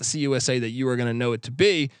is not the CUSA that you are going to know it to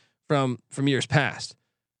be from years past.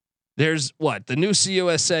 There's the new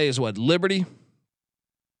CUSA is Liberty,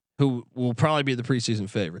 who will probably be the preseason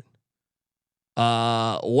favorite.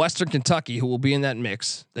 Western Kentucky, who will be in that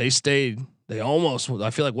mix. I feel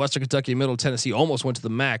like Western Kentucky and Middle Tennessee almost went to the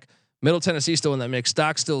MAC. Middle Tennessee still in that mix.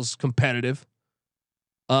 Stockstill's competitive.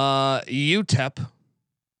 UTEP,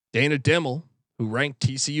 Dana Dimmel, who ranked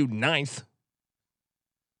TCU 9th.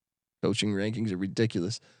 Coaching rankings are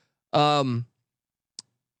ridiculous. La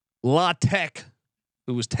Tech,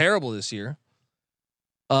 who was terrible this year.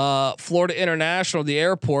 Florida International, the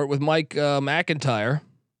airport with Mike McIntyre.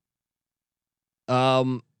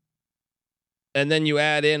 And then you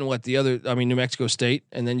add in New Mexico State,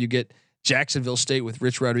 and then you get Jacksonville State with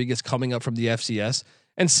Rich Rodriguez coming up from the FCS,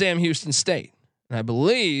 and Sam Houston State. And I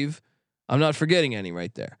believe I'm not forgetting any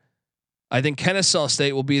right there. I think Kennesaw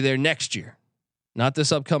State will be there next year, not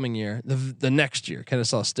this upcoming year, the next year,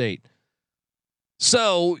 Kennesaw State.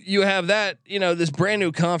 So you have that, this brand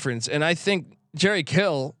new conference, and I think Jerry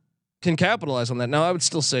Kill can capitalize on that. Now I would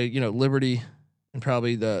still say, Liberty and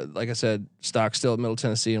probably like I said, Stockstill at Middle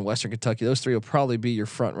Tennessee and Western Kentucky. Those three will probably be your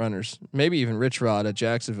front runners. Maybe even Rich Rod at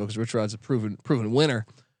Jacksonville, because Rich Rod's a proven winner.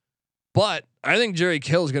 But I think Jerry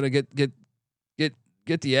Kill is going to get the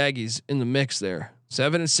Aggies in the mix there.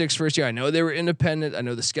 7-6 first year. I know they were independent. I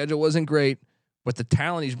know the schedule wasn't great, but the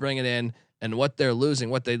talent he's bringing in and what they're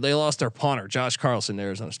losing, they lost their punter, Josh Carlson, to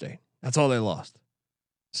Arizona State. That's all they lost.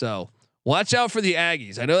 So watch out for the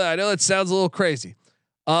Aggies. I know that sounds a little crazy.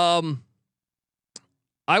 I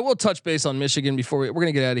will touch base on Michigan before we're going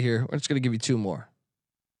to get out of here. We're just going to give you two more.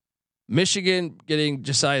 Michigan getting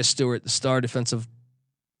Josiah Stewart, the star defensive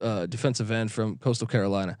end from Coastal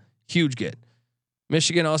Carolina. Huge get.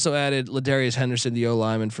 Michigan also added Ladarius Henderson, the O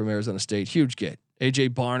lineman from Arizona State. Huge get.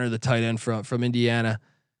 AJ Barner, the tight end from Indiana.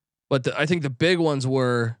 But I think the big ones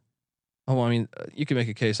were, you can make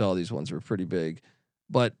a case all these ones were pretty big,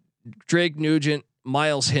 but Drake Nugent,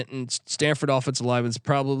 Miles Hinton, Stanford offensive lineman's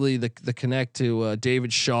probably the connect to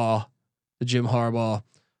David Shaw, to Jim Harbaugh,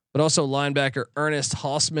 but also linebacker Ernest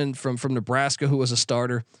Hausman from Nebraska, who was a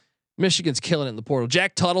starter. Michigan's killing it in the portal.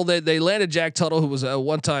 Jack Tuttle, they landed Jack Tuttle, who was a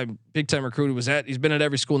one-time big-time recruit. He's been at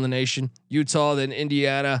every school in the nation. Utah, then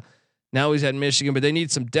Indiana. Now he's at Michigan, but they need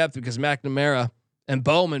some depth because McNamara and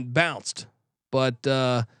Bowman bounced. But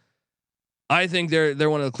I think they're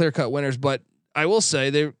one of the clear-cut winners. But I will say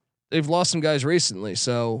they've lost some guys recently,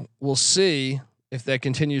 so we'll see if that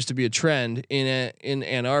continues to be a trend in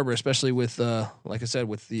Ann Arbor, especially with like I said,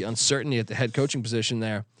 with the uncertainty at the head coaching position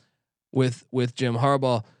there with Jim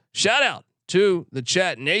Harbaugh. Shout out to the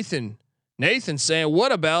chat, Nathan saying,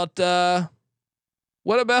 what about the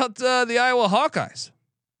Iowa Hawkeyes?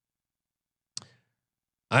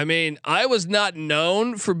 I mean, I was not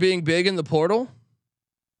known for being big in the portal.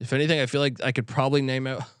 If anything, I feel like I could probably name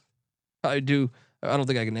out. I don't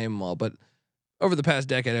think I can name them all, but over the past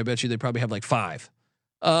decade, I bet you they probably have like 5.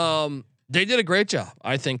 They did a great job,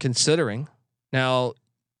 I think, considering. Now,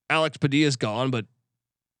 Alex Padilla's gone, but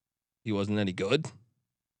he wasn't any good.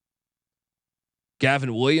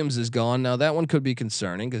 Gavin Williams is gone. Now that one could be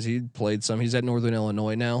concerning because he played some. He's at Northern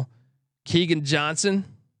Illinois now. Keegan Johnson,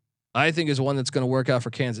 I think, is one that's going to work out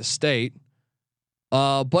for Kansas State.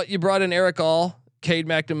 But you brought in Eric All, Cade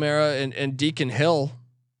McNamara, and Deacon Hill.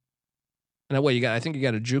 And what you got? I think you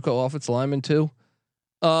got a JUCO offensive lineman too.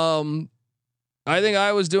 I think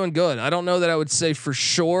I was doing good. I don't know that I would say for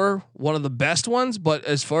sure one of the best ones, but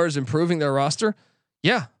as far as improving their roster,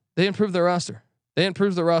 yeah, they improved their roster. They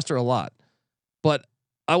improved the roster a lot, but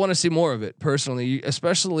I want to see more of it personally,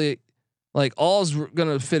 especially like All's going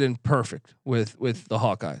to fit in perfect with the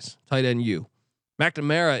Hawkeyes. Tight end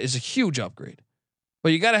McNamara is a huge upgrade,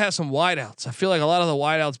 but you got to have some wideouts. I feel like a lot of the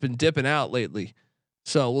wideouts been dipping out lately.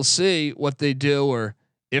 So we'll see what they do, or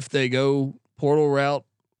if they go portal route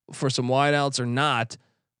for some wideouts or not.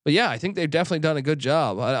 But yeah, I think they've definitely done a good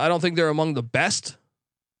job. I don't think they're among the best.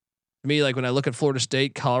 To me, like when I look at Florida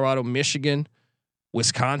State, Colorado, Michigan,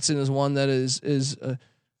 Wisconsin is one that is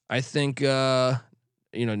I think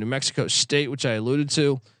New Mexico State, which I alluded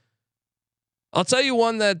to. I'll tell you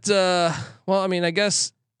one that well, I mean, I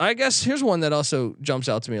guess here's one that also jumps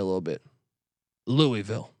out to me a little bit.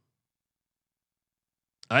 Louisville.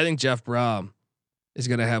 I think Jeff Brom is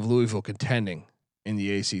going to have Louisville contending in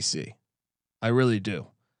the ACC. I really do.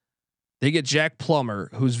 They get Jack Plummer,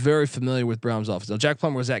 who's very familiar with Brom's offense. Now, Jack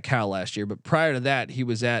Plummer was at Cal last year, but prior to that, he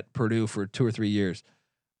was at Purdue for 2 or 3 years.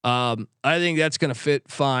 I think that's going to fit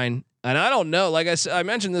fine. And I don't know, like I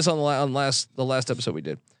mentioned this on the last episode we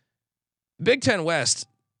did. Big Ten West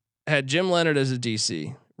had Jim Leonard as a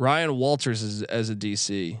DC, Ryan Walters as a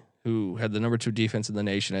DC, who had the number 2 defense in the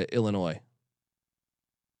nation at Illinois.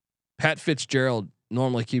 Pat Fitzgerald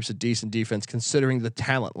normally keeps a decent defense considering the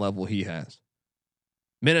talent level he has.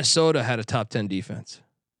 Minnesota had a top 10 defense.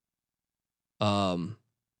 Who am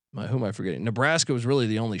I forgetting? Nebraska was really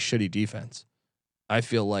the only shitty defense, I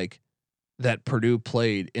feel like, that Purdue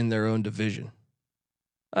played in their own division.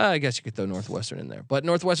 I guess you could throw Northwestern in there, but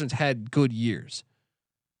Northwestern's had good years.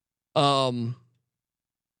 ACC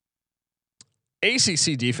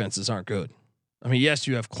defenses aren't good. I mean, yes,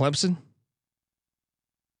 you have Clemson.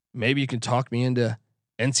 Maybe you can talk me into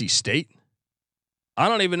NC State. I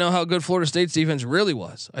don't even know how good Florida State's defense really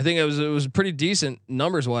was. I think it was pretty decent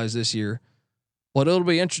numbers wise this year, but it'll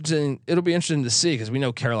be interesting. It'll be interesting to see because we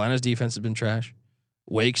know Carolina's defense has been trash.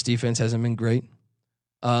 Wake's defense hasn't been great.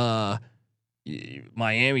 Miami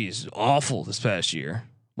is awful this past year,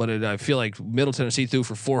 but I feel like Middle Tennessee threw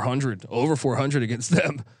for over 400 against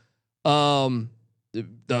them. The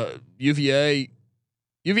UVA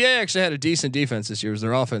actually had a decent defense this year. It was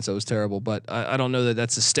their offense that was terrible, but I don't know that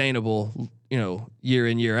that's sustainable, year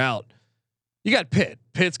in, year out. You got Pitt.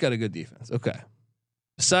 Pitt's got a good defense. Okay.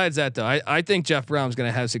 Besides that, though, I think Jeff Brown's going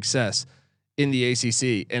to have success in the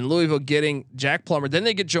ACC, and Louisville getting Jack Plummer. Then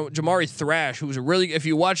they get Jamari Thrash, who's if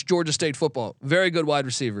you watch Georgia State football, very good wide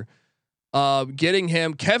receiver. Getting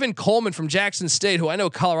him, Kevin Coleman from Jackson State, who I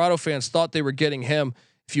know Colorado fans thought they were getting him.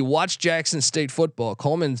 If you watch Jackson State football,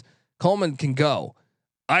 Coleman can go.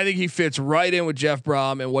 I think he fits right in with Jeff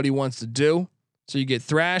Brom and what he wants to do. So you get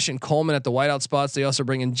Thrash and Coleman at the wideout spots. They also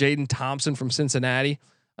bring in Jaden Thompson from Cincinnati,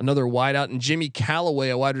 another wideout, and Jimmy Callaway,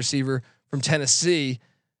 a wide receiver from Tennessee.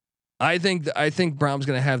 I think Brom's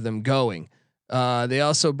going to have them going. They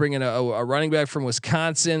also bring in a running back from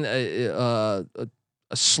Wisconsin, a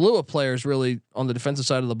slew of players really on the defensive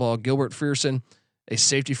side of the ball. Gilbert Frierson, a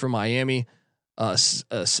safety from Miami,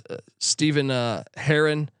 Stephen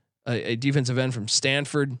Herron, a defensive end from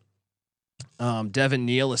Stanford, Devin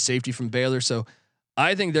Neal, a safety from Baylor. So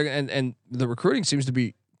I think they're and the recruiting seems to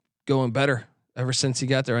be going better ever since he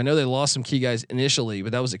got there. I know they lost some key guys initially,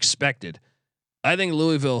 but that was expected. I think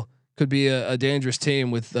Louisville could be a dangerous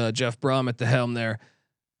team with Jeff Brom at the helm there.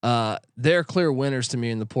 They're clear winners to me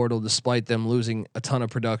in the portal, despite them losing a ton of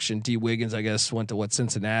production. D Wiggins, I guess, went to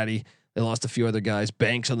Cincinnati. They lost a few other guys.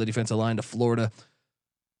 Banks on the defensive line to Florida.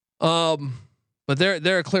 But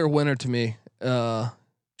they're a clear winner to me.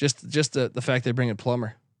 Just the fact they bring in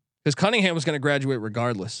Plummer, because Cunningham was going to graduate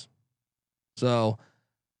regardless. So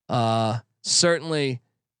certainly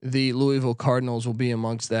the Louisville Cardinals will be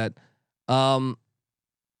amongst that. I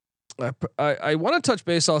want to touch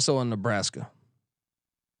base also on Nebraska.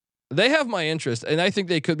 They have my interest, and I think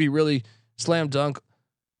they could be really slam dunk,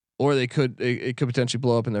 or it could potentially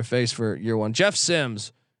blow up in their face for year one. Jeff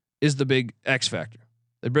Sims is the big X factor.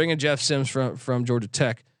 They bring in Jeff Sims from Georgia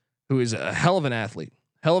Tech, who is a hell of an athlete.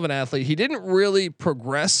 He didn't really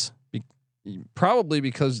progress, probably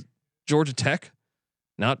because Georgia Tech,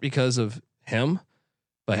 not because of him,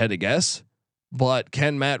 if I had to guess. But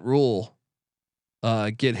can Matt Rule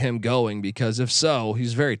get him going? Because if so,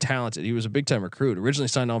 he's very talented. He was a big time recruit. Originally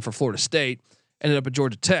signed on for Florida State, ended up at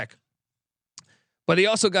Georgia Tech. But he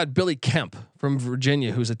also got Billy Kemp from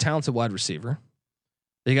Virginia, who's a talented wide receiver.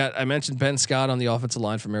 I mentioned Ben Scott on the offensive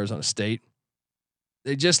line from Arizona State.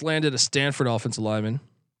 They just landed a Stanford offensive lineman,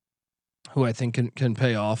 who I think can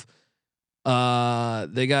pay off.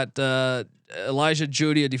 They got Elijah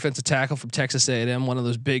Judy, a defensive tackle from Texas A&M, one of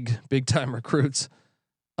those big time recruits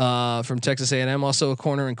from Texas A&M. Also a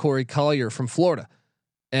corner in Corey Collier from Florida,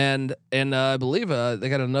 and I believe they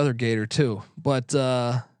got another Gator too. But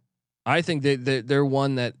I think they're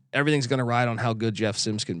one that everything's going to ride on how good Jeff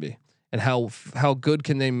Sims can be, and how good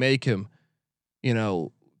can they make him,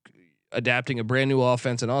 adapting a brand new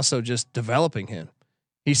offense and also just developing him.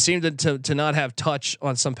 He seemed to not have touch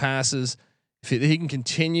on some passes. If he can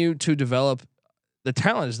continue to develop, the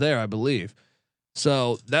talent is there, I believe.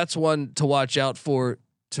 So that's one to watch out for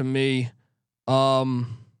to me. And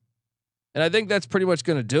I think that's pretty much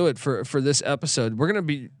going to do it for this episode. We're going to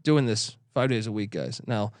be doing this 5 days a week, guys.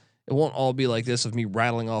 Now, it won't all be like this of me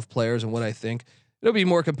rattling off players and what I think. It'll be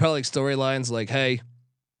more compelling storylines like, hey,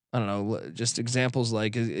 I don't know, just examples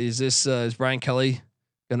like, is Brian Kelly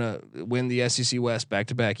gonna win the SEC West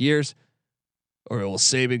back-to-back years, or will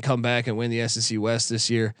Saban come back and win the SEC West this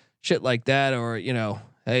year? Shit like that, or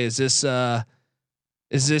hey, is this the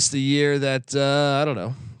year that I don't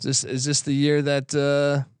know? Is this the year that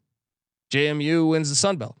JMU wins the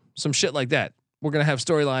Sun Belt? Some shit like that. We're gonna have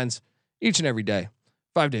storylines each and every day,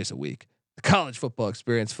 5 days a week. The college football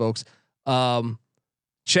experience, folks.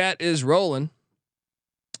 Chat is rolling.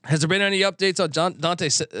 Has there been any updates on Dante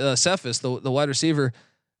Cephas, the wide receiver?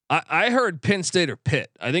 I heard Penn State or Pitt.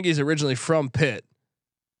 I think he's originally from Pitt.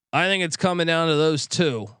 I think it's coming down to those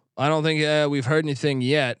two. I don't think we've heard anything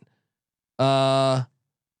yet. What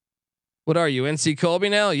are you, NC Colby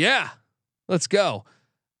now? Yeah, let's go.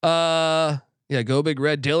 Yeah, go Big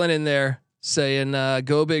Red. Dylan in there saying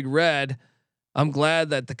go Big Red. I'm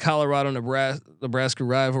glad that the Colorado Nebraska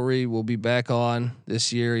rivalry will be back on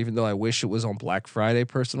this year, even though I wish it was on Black Friday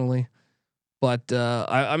personally. But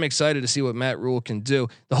I'm excited to see what Matt Rule can do.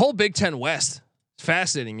 The whole Big Ten West is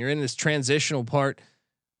fascinating. You're in this transitional part.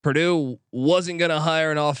 Purdue wasn't going to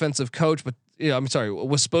hire an offensive coach, but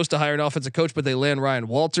was supposed to hire an offensive coach, but they land Ryan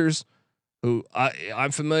Walters, who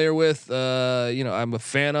I'm familiar with. I'm a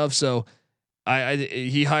fan of. So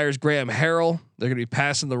he hires Graham Harrell. They're going to be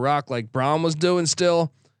passing the rock like Braun was doing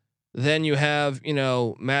still. Then you have,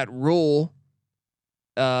 Matt Rule.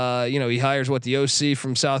 He hires the OC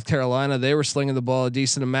from South Carolina. They were slinging the ball a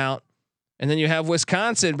decent amount. And then you have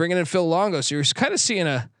Wisconsin bringing in Phil Longo. So you're kind of seeing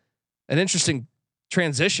an interesting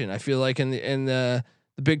transition. I feel like in the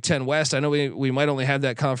Big Ten West. I know we might only have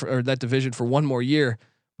that conference or that division for one more year,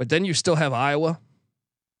 but then you still have Iowa,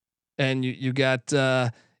 and you got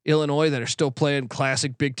Illinois that are still playing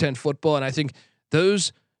classic Big Ten football. And I think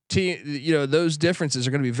those those differences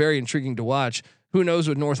are going to be very intriguing to watch. Who knows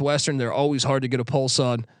with Northwestern? They're always hard to get a pulse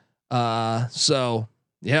on. So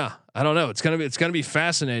yeah, I don't know. It's going to be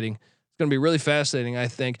fascinating. It's going to be really fascinating, I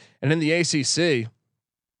think. And in the ACC,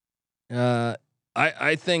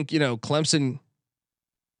 I think, Clemson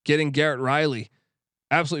getting Garrett Riley,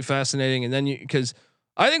 absolutely fascinating. And then because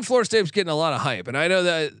I think Florida State was getting a lot of hype, and I know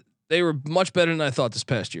that they were much better than I thought this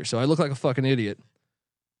past year. So I look like a fucking idiot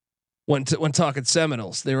when talking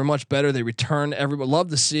Seminoles. They were much better. They returned. Everyone love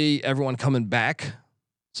to see everyone coming back.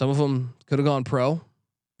 Some of them could have gone pro.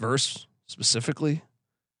 Verse specifically,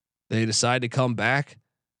 they decided to come back.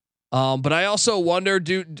 But I also wonder,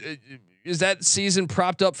 is that season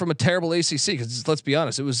propped up from a terrible ACC? Because let's be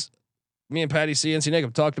honest, it was me and Patty C. NC Nick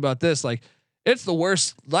have talked about this. Like, it's the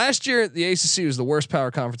worst. Last year, the ACC was the worst power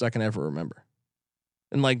conference I can ever remember.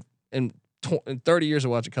 And in 30 years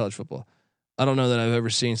of watching college football, I don't know that I've ever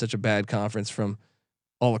seen such a bad conference from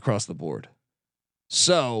all across the board.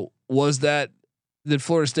 So did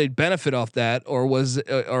Florida State benefit off that, or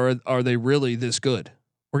are they really this good?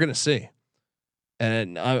 We're going to see.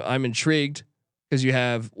 And I'm intrigued because you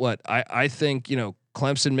have I think,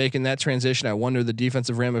 Clemson making that transition. I wonder the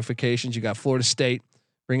defensive ramifications. You got Florida State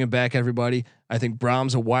bringing back everybody. I think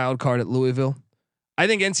Brom's a wild card at Louisville. I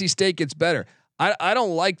think NC State gets better. I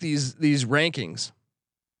don't like these rankings,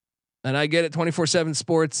 and I get it. 24/7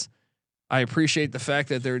 Sports. I appreciate the fact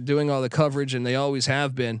that they're doing all the coverage, and they always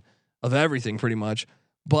have been, of everything pretty much.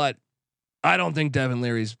 But I don't think Devin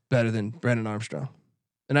Leary's better than Brennan Armstrong,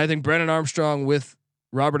 and I think Brennan Armstrong with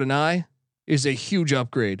Robert Anae is a huge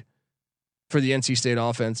upgrade for the NC State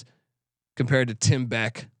offense compared to Tim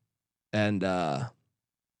Beck and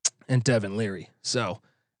Devin Leary. So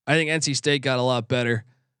I think NC State got a lot better.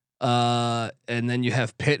 And then you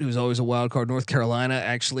have Pitt, who's always a wild card. North Carolina,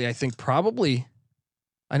 actually, I think probably,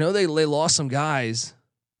 I know they lost some guys.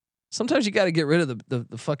 Sometimes you got to get rid of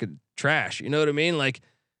the fucking trash. You know what I mean? Like,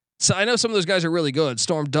 so I know some of those guys are really good.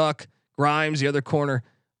 Storm Duck, Grimes, the other corner,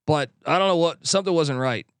 but I don't know something wasn't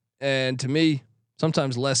right. And to me,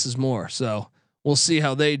 sometimes less is more. So we'll see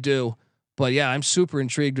how they do. But yeah, I'm super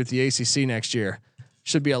intrigued with the ACC next year.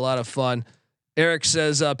 Should be a lot of fun. Eric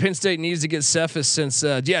says Penn State needs to get Cephas since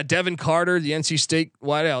Devin Carter, the NC State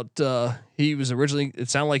wideout. He was originally, it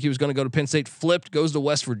sounded like he was going to go to Penn State, flipped, goes to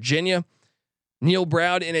West Virginia. Neil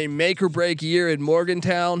Brown in a make or break year in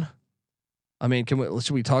Morgantown. I mean,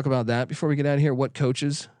 should we talk about that before we get out of here? What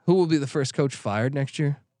coaches? Who will be the first coach fired next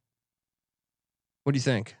year? What do you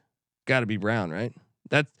think? Got to be Brown, right?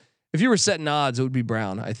 That if you were setting odds, it would be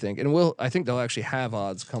Brown, I think. And I think they'll actually have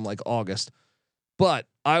odds come like August. But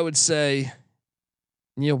I would say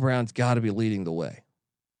Neil Brown's got to be leading the way.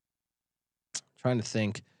 Trying to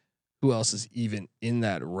think who else is even in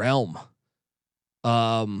that realm.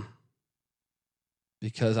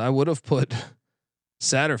 Because I would have put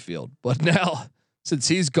Satterfield, but now since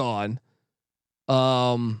he's gone,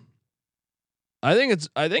 I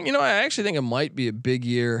actually think it might be a big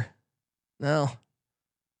year. No,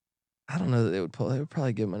 I don't know that they would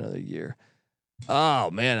probably give him another year. Oh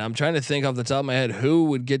man, I'm trying to think off the top of my head who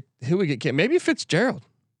would get maybe Fitzgerald.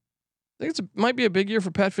 I think it might be a big year for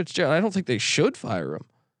Pat Fitzgerald. I don't think they should fire him,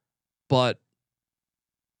 but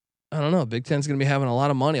I don't know. Big Ten's going to be having a lot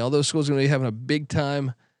of money. All those schools are going to be having a big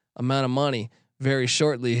time amount of money very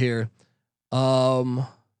shortly here. Who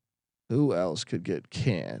else could get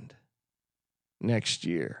canned next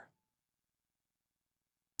year?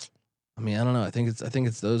 I mean, I don't know. I think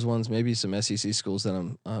it's those ones. Maybe some SEC schools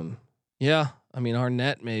that yeah. I mean,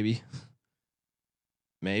 Arnett maybe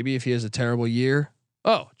if he has a terrible year.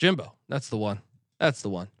 Oh, Jimbo. That's the one.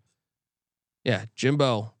 Yeah,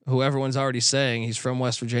 Jimbo, who everyone's already saying he's from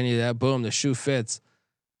West Virginia. That boom, the shoe fits.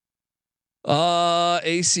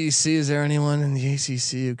 ACC, is there anyone in the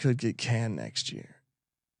ACC who could get canned next year?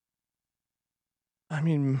 I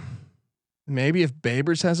mean, maybe if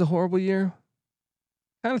Babers has a horrible year.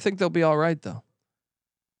 I kind of think they'll be all right though.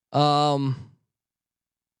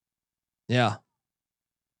 Yeah.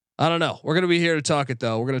 I don't know. We're going to be here to talk it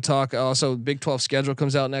though. We're going to talk also Big 12 schedule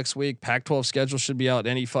comes out next week. Pac-12 schedule should be out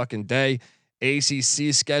any fucking day.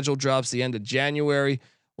 ACC schedule drops the end of January.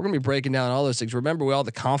 We're going to be breaking down all those things. Remember, all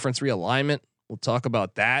the conference realignment. We'll talk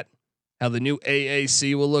about that. How the new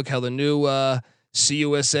AAC will look. How the new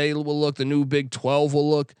CUSA will look. The new Big 12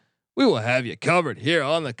 will look. We will have you covered here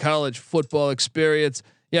on the College Football Experience.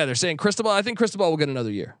 Yeah, they're saying Cristobal. I think Cristobal will get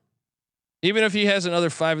another year, even if he has another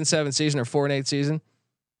 5-7 season or 4-8 season.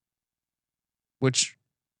 Which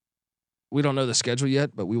we don't know the schedule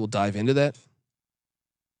yet, but we will dive into that.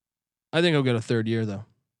 I think he'll get a third year though.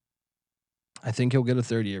 I think he'll get a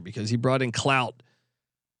third year because he brought in clout.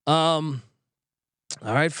 All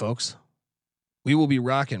right, folks, we will be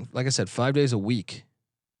rocking, like I said, 5 days a week.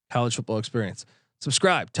 College Football Experience.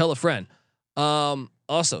 Subscribe, tell a friend.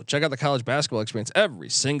 Also check out the College Basketball Experience every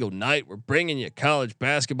single night. We're bringing you college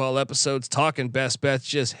basketball episodes, talking best bets.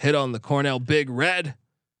 Just hit on the Cornell Big Red.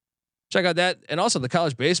 Check out that. And also the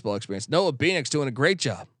College Baseball Experience. Noah Beanick's doing a great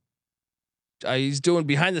job. He's doing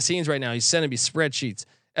behind the scenes right now. He's sending me spreadsheets.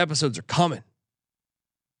 Episodes are coming.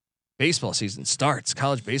 Baseball season starts.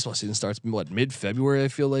 College baseball season starts mid-February, I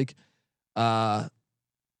feel like.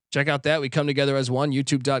 Check out that. We come together as one.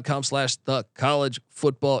 YouTube.com/the College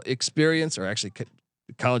Football Experience, or actually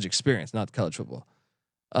College Experience, not college football.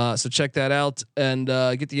 So check that out and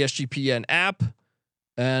get the SGPN app.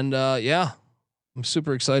 And yeah, I'm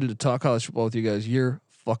super excited to talk college football with you guys year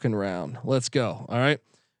fucking round. Let's go. All right.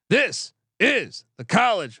 This is the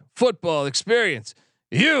College Football Experience.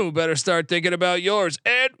 You better start thinking about yours.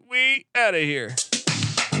 And we out of here.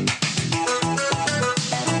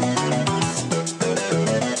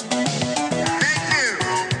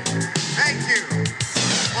 Thank you.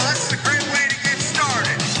 Well, that's a great way to get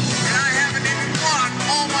started. And I haven't even won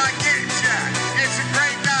all my games yet. It's a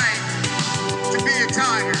great night to be a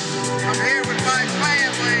Tiger. I'm here with my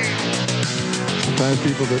family. Sometimes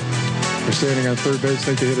people that are standing on third base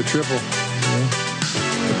think they hit a triple. You know?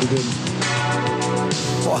 But they didn't.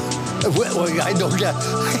 Well, I don't get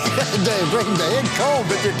bring the head cold,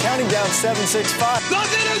 but you're counting down 7-6-5.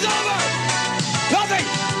 Nothing is over! Nothing!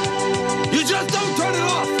 You just don't turn it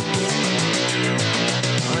off!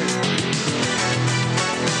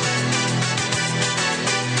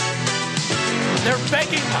 They're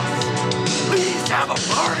begging us. Please have a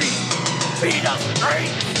party. Feed us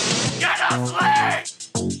drinks. Get us laid.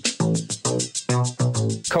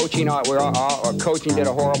 Coaching, coaching did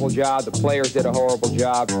a horrible job. The players did a horrible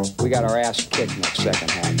job. We got our ass kicked in the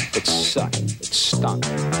second half. It sucked. It stunk.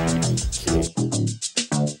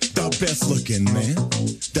 The best looking man,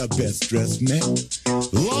 the best dressed man,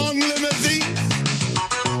 long limousine,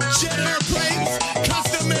 jet airplanes,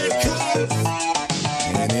 custom made clothes,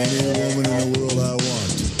 and any woman in the world I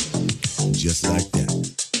want, just like that.